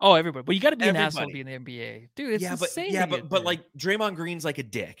is. Oh, everybody. But you got to be an asshole to be in the NBA, dude. It's insane. But like Draymond Green's like a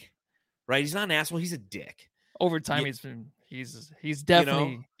dick, right? He's not an asshole. He's a dick. Over time, he's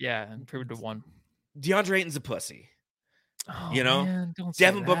definitely improved to one. DeAndre Ayton's a pussy. Man,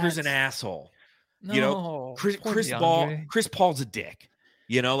 Devin Booker's an asshole. No, You know, Chris DeAndre. Paul's a dick.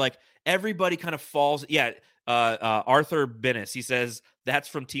 You know, like everybody kind of falls. Yeah. Arthur Bennis, he says that's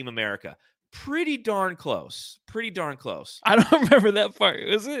from Team America. Pretty darn close. I don't remember that part.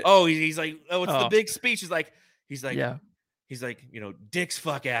 Was it? Oh, he's like, it's the big speech. He's like, yeah. He's like, dicks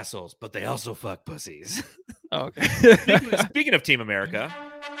fuck assholes, but they also fuck pussies. Oh, okay. Speaking of Team America.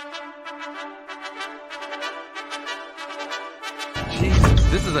 Jesus,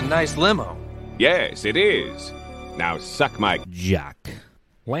 this is a nice limo. Yes, it is. Now suck my Jock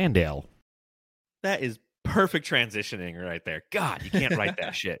Landale. That is perfect transitioning right there. God, you can't write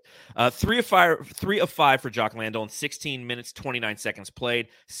that shit. 3 of 5 for Jock Landale in 16 minutes, 29 seconds played,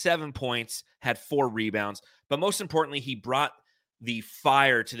 7 points, had 4 rebounds. But most importantly, he brought the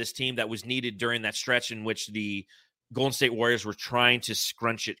fire to this team that was needed during that stretch in which the Golden State Warriors were trying to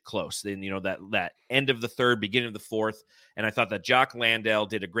scrunch it close. Then, that end of the third, beginning of the fourth. And I thought that Jock Landale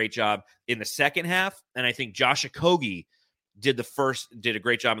did a great job in the second half. And I think Josh Okogie did a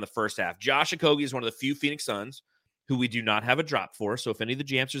great job in the first half. Josh Okogie is one of the few Phoenix Suns who we do not have a drop for. So if any of the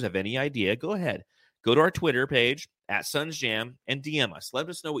Jamsters have any idea, go ahead. Go to our Twitter page @SunsJam and DM us. Let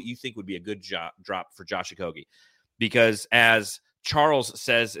us know what you think would be a good drop for Josh Okogie. Because as Charles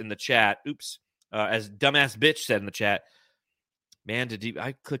says in the chat, as dumbass bitch said in the chat, man,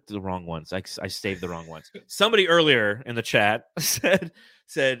 I clicked the wrong ones. I saved the wrong ones. Somebody earlier in the chat said,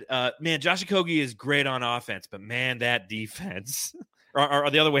 man, Josh Okogie is great on offense, but man, that defense, or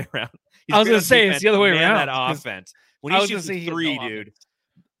the other way around. I was going to say, it's the other way around. That offense. When he shoots a 3, dude,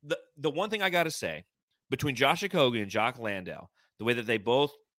 the one thing I got to say, between Josh Okogie and Jock Landale, the way that they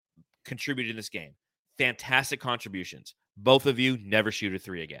both contributed in this game, fantastic contributions. Both of you never shoot a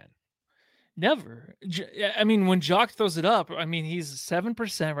 3 again. Never. I mean, when Jock throws it up, I mean, he's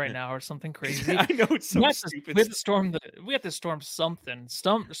 7% right now or something crazy. I know it's so stupid. We have to storm something.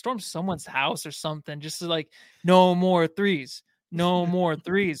 Storm someone's house or something just to like, no more threes. No more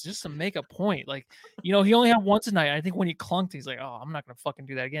threes, just to make a point. Like, he only had one tonight. I think when he clunked, he's like, oh, I'm not going to fucking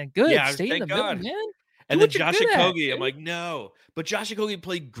do that again. Good. Yeah, stay in the middle, man. And then Josh Okogie, I'm like, no. But Josh Okogie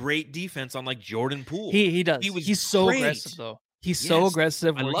played great defense on like Jordan Poole. He does. He's so aggressive, though. He's so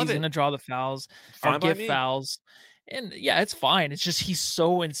aggressive where he's going to draw the fouls or get fouls. And yeah, it's fine. It's just he's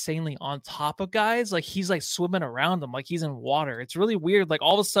so insanely on top of guys. Like he's like swimming around them like he's in water. It's really weird. Like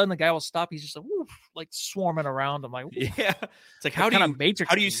all of a sudden the guy will stop. He's just like, woof, like swarming around him. Like, woof. Yeah. It's like, how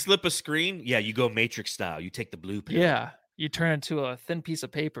do you slip a screen? Yeah, you go Matrix style. You take the blue pill. Yeah. You turn into a thin piece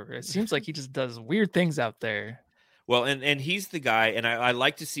of paper. It seems like he just does weird things out there. Well, and he's the guy, and I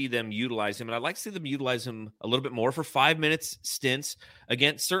like to see them utilize him, and I like to see them utilize him a little bit more for 5 minutes stints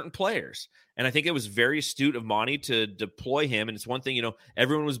against certain players. And I think it was very astute of Monty to deploy him. And it's one thing,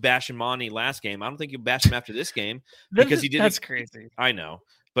 everyone was bashing Monty last game. I don't think you bash him after this game because he did. That's crazy. I know,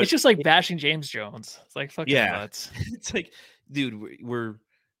 but it's just like bashing James Jones. It's like fucking nuts. It's like, dude, we're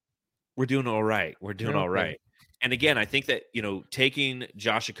doing all right. We're doing all right. And again, I think that, taking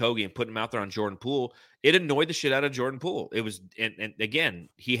Josh Okogie and putting him out there on Jordan Poole, it annoyed the shit out of Jordan Poole. It was, and again,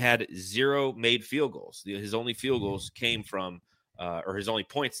 he had 0 made field goals. His only field goals came from, or his only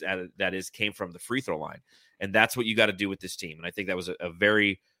points came from the free throw line. And that's what you got to do with this team. And I think that was a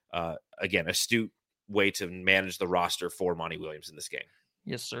very, again, astute way to manage the roster for Monty Williams in this game.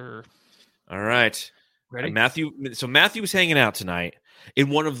 Yes, sir. All right. Ready? Matthew was hanging out tonight in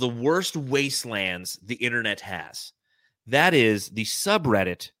one of the worst wastelands the internet has. That is the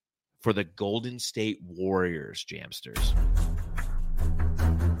subreddit for the Golden State Warriors, Jamsters.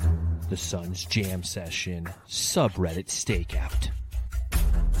 The Suns Jam Session subreddit stakeout.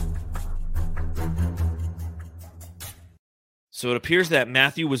 So it appears that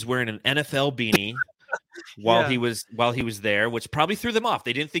Matthew was wearing an NFL beanie while he was there, which probably threw them off.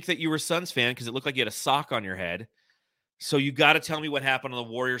 They didn't think that you were a Suns fan because it looked like you had a sock on your head. So you got to tell me what happened on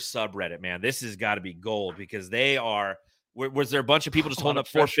the Warriors subreddit, man. This has got to be gold because they are. Was there a bunch of people just holding up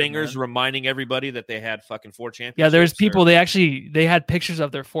 4 fingers, reminding everybody that they had fucking 4 championships? Yeah, there's people. They had pictures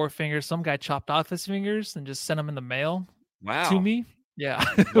of their 4 fingers. Some guy chopped off his fingers and just sent them in the mail. Wow. To me. Yeah.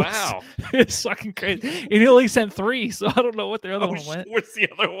 Wow. It's fucking crazy. And he only sent 3, so I don't know what the other one went. What's the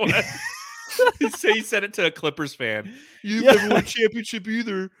other one? He sent it to a Clippers fan. You've never won a championship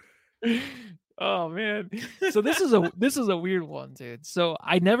either. Oh man. So this is a weird one, dude. So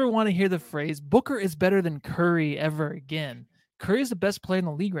I never want to hear the phrase Booker is better than Curry ever again. Curry is the best player in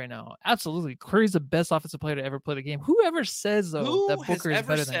the league right now. Absolutely. Curry's the best offensive player to ever play the game. Whoever says though that Booker is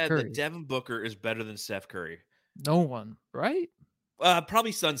better than Curry? That Devin Booker is better than Steph Curry? No one, right?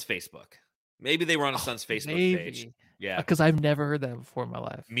 Probably Suns Facebook. Maybe they were on a Suns Facebook page. Yeah. Because I've never heard that before in my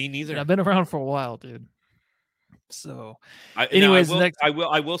life. Me neither. And I've been around for a while, dude. So, anyways,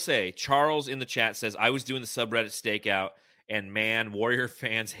 I will say, Charles in the chat says, I was doing the subreddit stakeout, and man, Warrior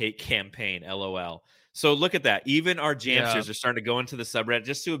fans hate campaign. LOL. So look at that. Even our Jamsters are starting to go into the subreddit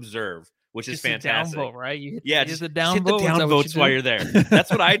just to observe, which is fantastic. Downvote, right? Just hit the downvotes while you're there.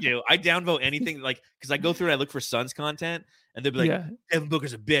 That's what I do. I downvote anything, like, because I go through and I look for Suns content, and they'll be like, Devin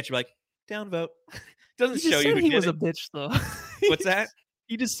Booker's a bitch. I'm like, downvote. Doesn't show you he was a bitch, though. What's that?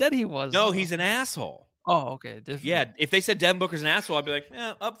 You just said he was. No, he's an asshole. Oh, okay. Different. Yeah, if they said Devin Booker's an asshole, I'd be like,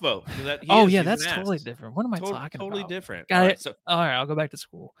 upvote. That's totally different. What am I talking about? Totally different. All right, I'll go back to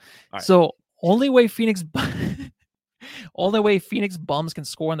school. So only way Phoenix bums can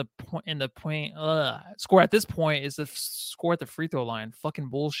score score at this point is to score at the free throw line. Fucking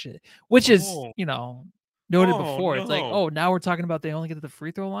bullshit. Which is, noted before. No. It's like, now we're talking about they only get to the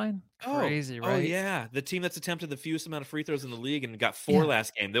free throw line? Crazy, right? Oh, yeah. The team that's attempted the fewest amount of free throws in the league and got 4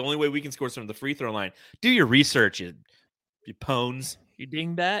 last game. The only way we can score is from the free throw line. Do your research, you pones. You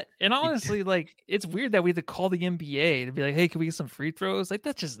dingbat. And honestly, like, it's weird that we had to call the NBA to be like, hey, can we get some free throws? Like,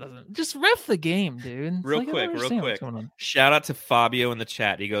 that just doesn't. Just ref the game, dude. Real quick. Shout out to Fabio in the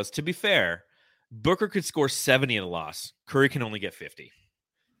chat. He goes, to be fair, Booker could score 70 in a loss. Curry can only get 50.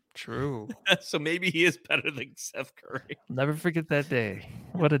 True. So maybe he is better than Steph Curry. Never forget that day.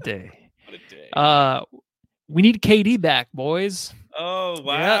 What a day. We need KD back, boys. Oh,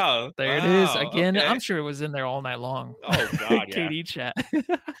 wow. Yep, there it is. Again, okay. I'm sure it was in there all night long. Oh, God, yeah. KD chat.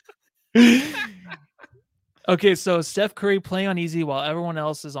 Okay, so Steph Curry playing on easy while everyone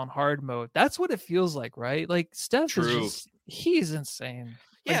else is on hard mode. That's what it feels like, right? Like, Steph he's insane.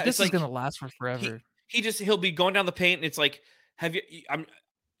 Like, yeah, this is going to last for forever. He'll be going down the paint, and it's like,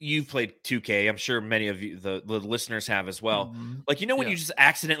 you've played 2K. I'm sure many of you, the listeners, have as well. Mm-hmm. Like, when you just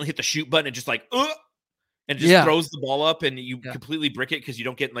accidentally hit the shoot button and just like, and just throws the ball up and you completely brick it because you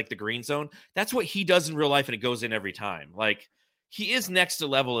don't get in like the green zone. That's what he does in real life, and it goes in every time. Like, he is next to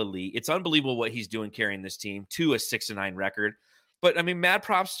level elite. It's unbelievable what he's doing carrying this team to a 6-9 record. But I mean, mad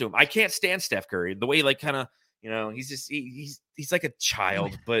props to him. I can't stand Steph Curry. The way he, like, kind of, he's just he's like a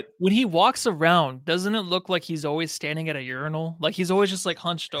child. But when he walks around, doesn't it look like he's always standing at a urinal? Like, he's always just like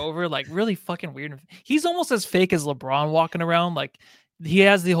hunched over, like really fucking weird. He's almost as fake as LeBron walking around. Like, he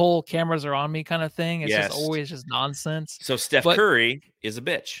has the whole cameras are on me kind of thing. It's just always just nonsense. So Steph Curry is a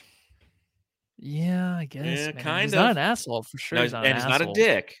bitch. Yeah, I guess. Yeah, kind he's of. not an asshole for sure. No, he's not he's not a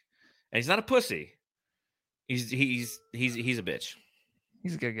dick, and he's not a pussy. He's a bitch.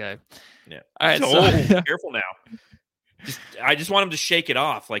 He's a good guy. Yeah. All right. So careful now. I just want him to shake it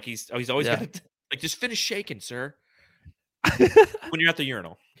off. Like he's always got to, like, just finish shaking, sir. When you're at the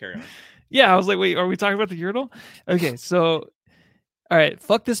urinal, carry on. Yeah, I was like, wait, are we talking about the urinal? Okay, so. All right,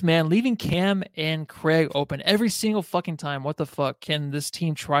 fuck this, man. Leaving Cam and Craig open every single fucking time. What the fuck can this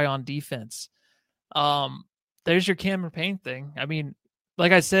team try on defense? There's your Cameron Payne thing. I mean,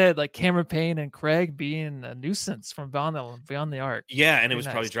 like I said, like Cameron Payne and Craig being a nuisance from beyond the arc. Yeah, and it was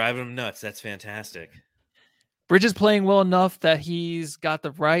probably driving him nuts. That's fantastic. Bridges playing well enough that he's got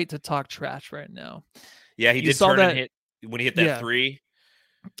the right to talk trash right now. Yeah, he did turn and hit when he hit that 3.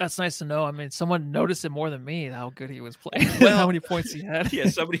 That's nice to know. I mean, someone noticed it more than me, how good he was playing. Well, how many points he had. Yeah,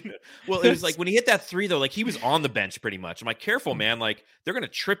 somebody. Well, it was like when he hit that 3, though, like he was on the bench pretty much. I'm like, careful, man. Like, they're going to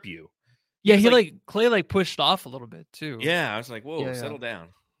trip you. Yeah, Clay pushed off a little bit too. Yeah, I was like, whoa, settle down.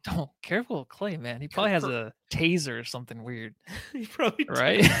 Oh, careful with Clay, man. He probably has a taser or something weird. He probably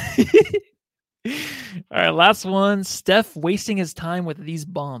right? All right, last one. Steph wasting his time with these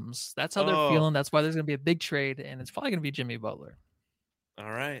bums. That's how they're feeling. That's why there's going to be a big trade, and it's probably going to be Jimmy Butler. All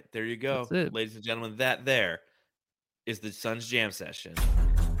right, there you go. Ladies and gentlemen, that there is the Suns Jam Session.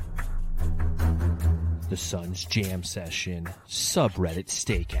 The Suns Jam Session subreddit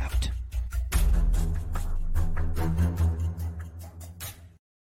stakeout.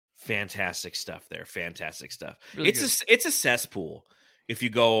 Fantastic stuff there. Fantastic stuff. Really it's a cesspool if you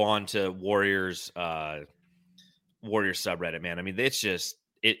go on to Warriors subreddit, man. I mean, it's just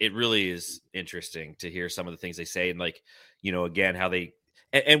it really is interesting to hear some of the things they say, and like, again, how they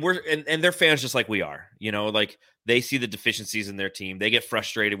and they're fans just like we are. Like, they see the deficiencies in their team. They get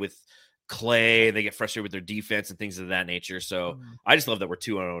frustrated with Clay. They get frustrated with their defense and things of that nature. So I just love that we're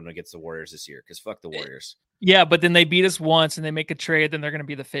 2-0 against the Warriors this year, because fuck the Warriors. Yeah, but then they beat us once and they make a trade, then they're going to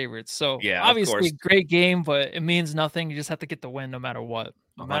be the favorites. So yeah, obviously great game, but it means nothing. You just have to get the win no matter what,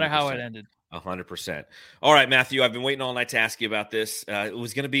 no matter how it ended. 100%. All right, Matthew, I've been waiting all night to ask you about this. It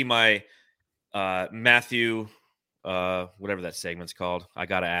was going to be my Matthew, whatever that segment's called. I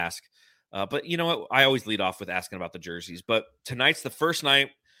got to ask. But you know what? I always lead off with asking about the jerseys. But tonight's the first night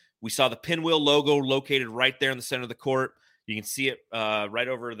we saw the Pinwheel logo located right there in the center of the court. You can see it right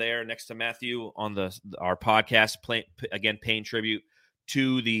over there next to Matthew on our podcast, paying tribute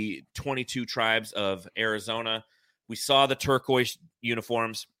to the 22 tribes of Arizona. We saw the turquoise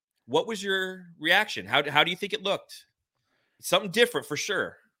uniforms. What was your reaction? How do you think it looked? Something different for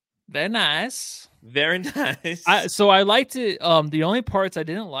sure. Very nice. Very nice. So I liked it. The only parts I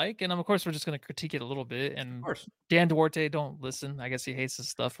didn't like, and of course we're just going to critique it a little bit. And of course, Dan Duarte, don't listen. I guess he hates this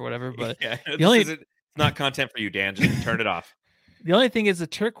stuff or whatever. But yeah, it's not content for you, Dan. Just turn it off. The only thing is the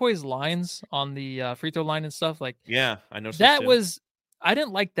turquoise lines on the free throw line and stuff. Like, yeah, I know that was. I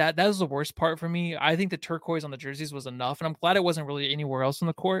didn't like that. That was the worst part for me. I think the turquoise on the jerseys was enough, and I'm glad it wasn't really anywhere else on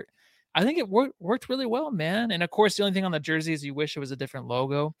the court. I think it worked really well, man. And of course, the only thing on the jersey is you wish it was a different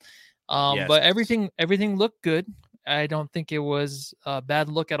logo. Yes. But everything looked good. I don't think it was a bad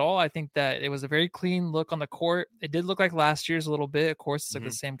look at all. I think that it was a very clean look on the court. It did look like last year's a little bit. Of course, it's like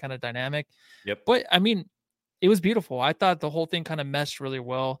the same kind of dynamic. Yep. But I mean, it was beautiful. I thought the whole thing kind of meshed really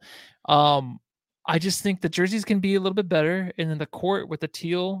well. I just think the jerseys can be a little bit better. And then the court with the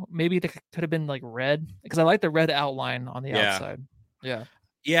teal, maybe it could have been like red, because I like the red outline on the outside. Yeah.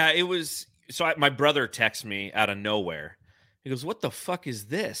 Yeah, it was. So my brother texted me out of nowhere. He goes, "What the fuck is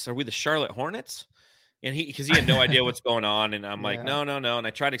this? Are we the Charlotte Hornets?" And because he had no idea what's going on, and I'm like, no. And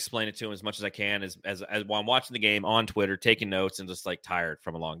I try to explain it to him as much as I can, as while I'm watching the game on Twitter, taking notes, and just like tired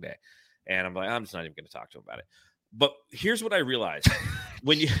from a long day. And I'm like, I'm just not even going to talk to him about it. But here's what I realized: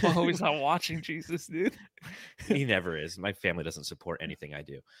 when you always not watching, Jesus, dude. He never is. My family doesn't support anything I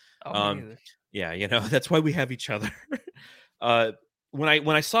do. Oh, yeah, that's why we have each other. When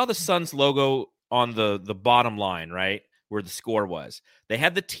I saw the Suns logo on the bottom line, right where the score was, they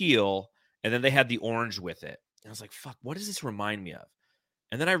had the teal and then they had the orange with it. And I was like, fuck, what does this remind me of?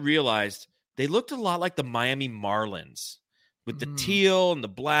 And then I realized they looked a lot like the Miami Marlins with the teal and the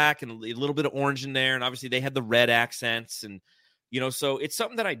black and a little bit of orange in there. And obviously they had the red accents. And, so it's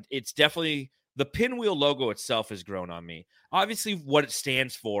something that it's definitely, the pinwheel logo itself has grown on me. Obviously what it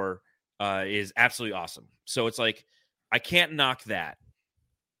stands for is absolutely awesome. So it's like, I can't knock that.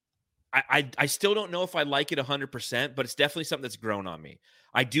 I still don't know if I like it 100%, but it's definitely something that's grown on me.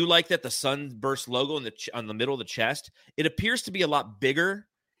 I do like that the Sunburst logo on the middle of the chest, it appears to be a lot bigger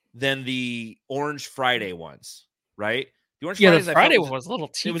than the Orange Friday ones, right? The Orange Fridays, the Friday one was a little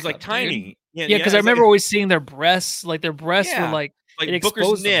teacup, it was like tiny. Dude. Yeah, because I remember always seeing their breasts. Like their breasts were like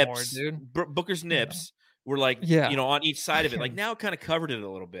Booker's nips, more, dude. Booker's nips were like, on each side of it. Like now it kind of covered it a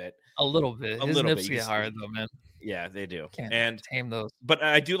little bit. His nips get hard though, man. Yeah, they do. Can't tame those. But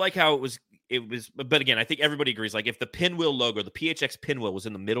I do like how it was. But again, I think everybody agrees. Like if the pinwheel logo, the PHX pinwheel was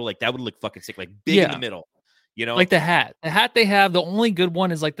in the middle, like that would look fucking sick. Like big in the middle, Like the hat. The hat they have. The only good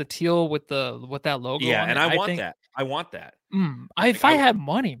one is like the teal with that logo. Yeah, on and it. I want that. I want that. If I had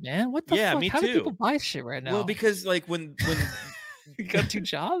money, man, what the fuck? Me How too. do people buy shit right now? Well, because like when you got 2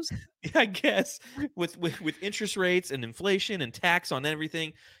 jobs, I guess with interest rates and inflation and tax on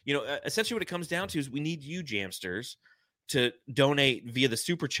everything, essentially what it comes down to is we need you Jamsters to donate via the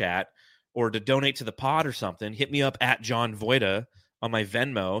super chat or to donate to the pod or something. Hit me up at John Voida on my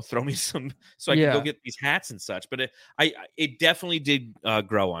Venmo. Throw me some so I can go get these hats and such. But it definitely did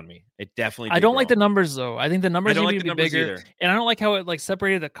grow on me. It definitely. I don't like the numbers though. I think the numbers need to be bigger, either. And I don't like how it like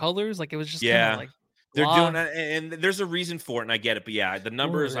separated the colors. Like it was just kind of like. They're doing that, and there's a reason for it, and I get it. But the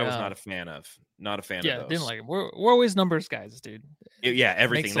numbers I was not a fan of. Not a fan of those. Yeah, didn't like it. We're always numbers guys, dude.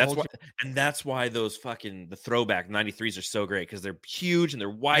 Everything. That's why those the throwback 93s are so great, because they're huge and they're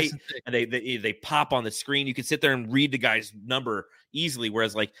white and they pop on the screen. You can sit there and read the guy's number easily,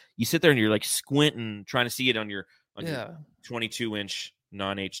 whereas like you sit there and you're like squinting trying to see it on your 22-inch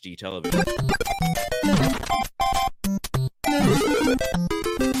non-HD television.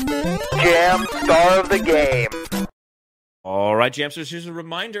 Jam star of the game. All right, Jamsters, here's a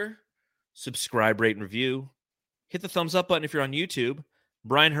reminder. Subscribe, rate, and review. Hit the thumbs up button if you're on YouTube.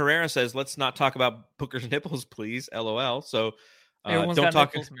 Brian Herrera says, let's not talk about Booker's nipples, please. LOL. So everyone's don't got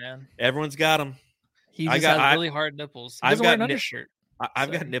talk. Nipples, man. Everyone's got them. He just has really hard nipples. He doesn't wear an undershirt.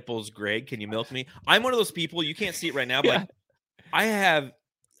 I've got nipples, Greg. Can you milk me? I'm one of those people. You can't see it right now, but I have.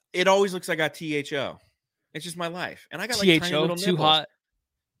 It always looks like I got THO. It's just my life, and I got like THO, tiny little too nipples. hot,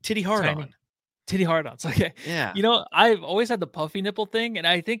 titty hard on. Titty hard-ons. Okay. Yeah. I've always had the puffy nipple thing, and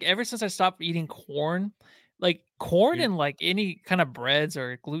I think ever since I stopped eating corn, like corn and like any kind of breads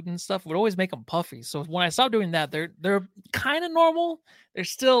or gluten stuff would always make them puffy. So when I stopped doing that, they're kind of normal. They're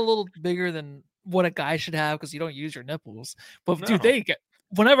still a little bigger than what a guy should have because you don't use your nipples. But dude, they get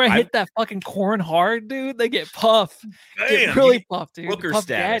whenever I hit that fucking corn hard, dude, they get puffed. Get really puffed, dude. Booker Puff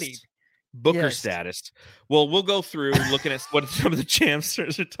status. daddy. Booker status. Well, we'll go through looking at what some of the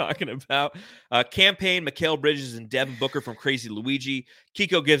Jamsters are talking about. Campaign, Mikal Bridges, and Devin Booker from Crazy Luigi.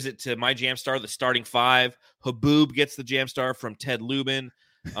 Kiko gives it to my Jamstar, the starting 5. Haboob gets the Jamstar from Ted Lubin.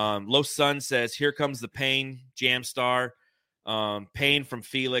 Low Sun says, here comes the Pain Jamstar. Pain from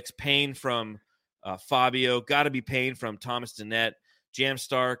Felix. Pain from Fabio. Got to be Pain from Thomas Danette.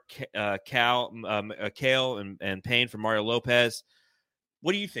 Jamstar, Kale, and Pain from Mario Lopez.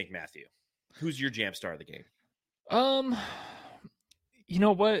 What do you think, Matthew? Who's your Jamstar of the game? You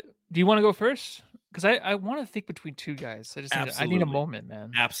know what? Do you want to go first? Because I want to think between two guys. I need a moment,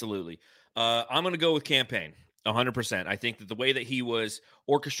 man. Absolutely. I'm going to go with Campaign, 100%. I think that the way that he was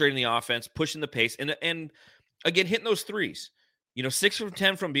orchestrating the offense, pushing the pace, and again, hitting those threes. 6 from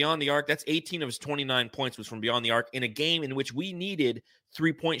 10 from beyond the arc. That's 18 of his 29 points was from beyond the arc in a game in which we needed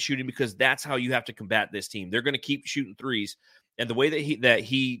 3-point shooting because that's how you have to combat this team. They're going to keep shooting threes. And the way that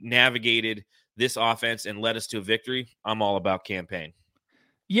he navigated this offense and led us to a victory, I'm all about Campaign.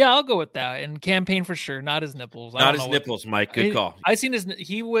 Yeah, I'll go with that. And Campaign for sure, not his nipples. Not his nipples, Mike. Good call. I seen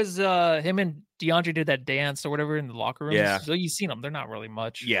he was him and DeAndre did that dance or whatever in the locker room. Yeah. So you've seen them. They're not really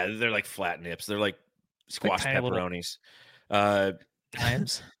much. Yeah, they're like flat nips. They're like squash pepperonis.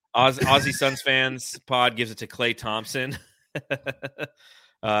 Times. Aussie Suns fans pod gives it to Klay Thompson.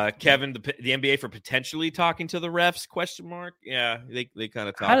 Kevin, the NBA for potentially talking to the refs? ? Yeah, they kind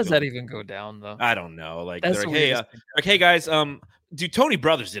of talk. How does that even go down though? I don't know. Like they're like, hey guys, dude, Tony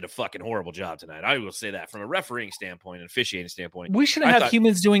Brothers did a fucking horrible job tonight. I will say that from a refereeing standpoint and officiating standpoint. We shouldn't have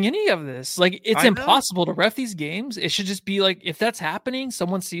humans doing any of this. Like it's impossible to ref these games. It should just be like if that's happening,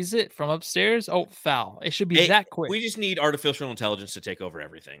 someone sees it from upstairs. Oh, foul! It should be that quick. We just need artificial intelligence to take over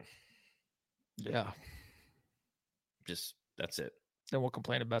everything. Yeah, that's it. Then we'll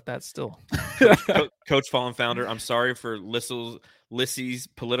complain about that still. Coach Fallen Founder, I'm sorry for Lissy's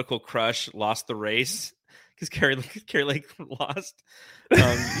political crush lost the race because Carrie Lake lost.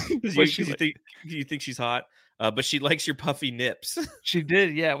 You think she's hot, but she likes your puffy nips. She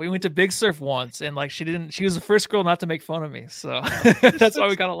did, yeah. We went to Big Surf once, and like she was the first girl not to make fun of me, so that's why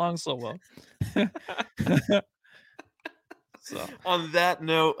we got along so well. So on that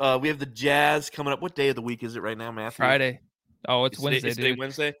note, we have the Jazz coming up. What day of the week is it right now, Matthew? Friday. Oh, it's Wednesday. It's today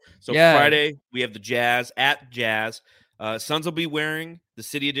Wednesday. So Friday, we have the Jazz at Jazz. Suns will be wearing the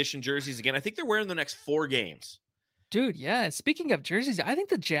City Edition jerseys again. I think they're wearing the next 4 games. Dude, yeah. Speaking of jerseys, I think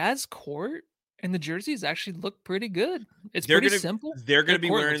the Jazz court and the jerseys actually look pretty good. Pretty simple. They're going to be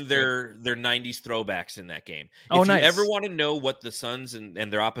wearing their 90s throwbacks in that game. If you ever want to know what the Suns and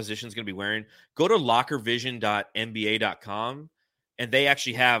their opposition is going to be wearing, go to lockervision.nba.com, and they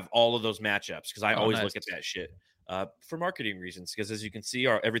actually have all of those matchups because I always look at that shit. For marketing reasons, because as you can see,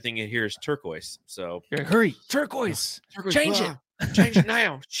 everything in here is turquoise. So hurry, turquoise change it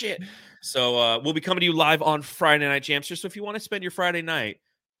now. Shit. So we'll be coming to you live on Friday Night Jamsters. So if you want to spend your Friday night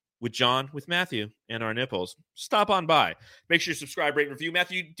with John, with Matthew, and our nipples, stop on by. Make sure you subscribe, rate, and review.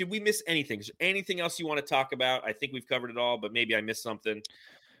 Matthew, did we miss anything? Is there anything else you want to talk about? I think we've covered it all, but maybe I missed something.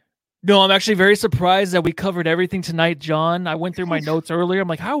 No, I'm actually very surprised that we covered everything tonight, John. I went through my notes earlier. I'm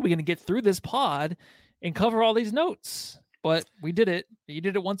like, how are we going to get through this pod and cover all these notes? But we did it. You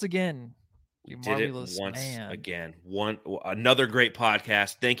did it once again. You marvelous man. Again. Another great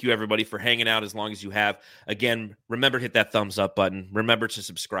podcast. Thank you, everybody, for hanging out as long as you have. Again, remember to hit that thumbs up button. Remember to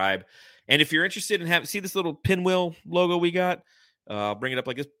subscribe. And if you're interested in see this little pinwheel logo we got, I'll bring it up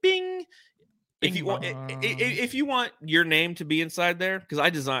like this. Bing. If you want your name to be inside there, because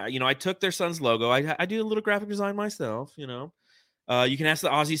I took their Suns logo. I do a little graphic design myself, You can ask the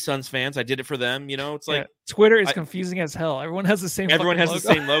Aussie Suns fans. I did it for them. It's like Twitter is confusing as hell. Everyone has the same. The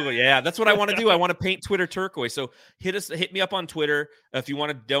same logo. Yeah, that's what I want to do. I want to paint Twitter turquoise. So hit me up on Twitter if you want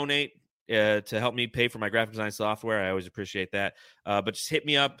to donate to help me pay for my graphic design software. I always appreciate that. But just hit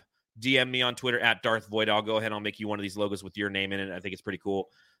me up, DM me on Twitter at Darth Void. I'll go ahead and I'll make you one of these logos with your name in it. I think it's pretty cool.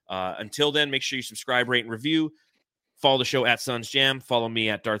 Until then, make sure you subscribe, rate, and review. Follow the show at Suns Jam. Follow me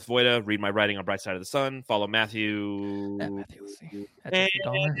at Darth Voida. Read my writing on Bright Side of the Sun. Follow Matthew.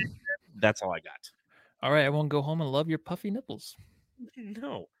 That's all I got. All right. I won't go home and love your puffy nipples.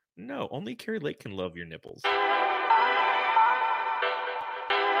 No. Only Carrie Lake can love your nipples.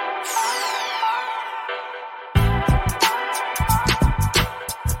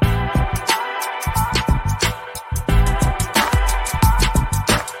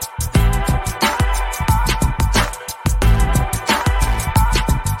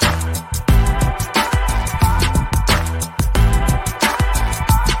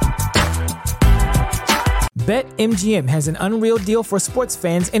 BetMGM has an unreal deal for sports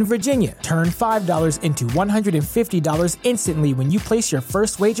fans in Virginia. Turn $5 into $150 instantly when you place your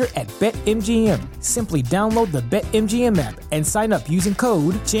first wager at BetMGM. Simply download the BetMGM app and sign up using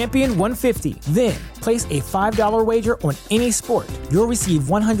code Champion150. Then, place a $5 wager on any sport. You'll receive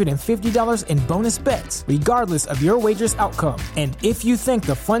 $150 in bonus bets, regardless of your wager's outcome. And if you think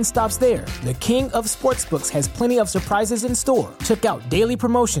the fun stops there, the King of Sportsbooks has plenty of surprises in store. Check out daily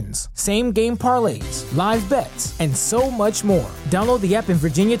promotions, same-game parlays, live bets, and so much more. Download the app in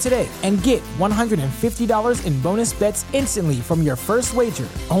Virginia today and get $150 in bonus bets instantly from your first wager.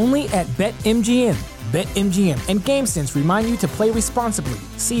 Only at BetMGM. BetMGM and GameSense remind you to play responsibly.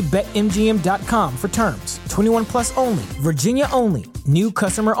 See BetMGM.com for terms. 21 plus only. Virginia only. New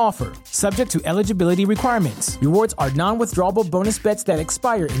customer offer. Subject to eligibility requirements. Rewards are non-withdrawable bonus bets that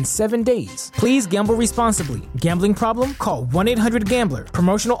expire in 7 days. Please gamble responsibly. Gambling problem? Call 1-800-GAMBLER.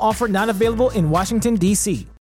 Promotional offer not available in Washington, D.C.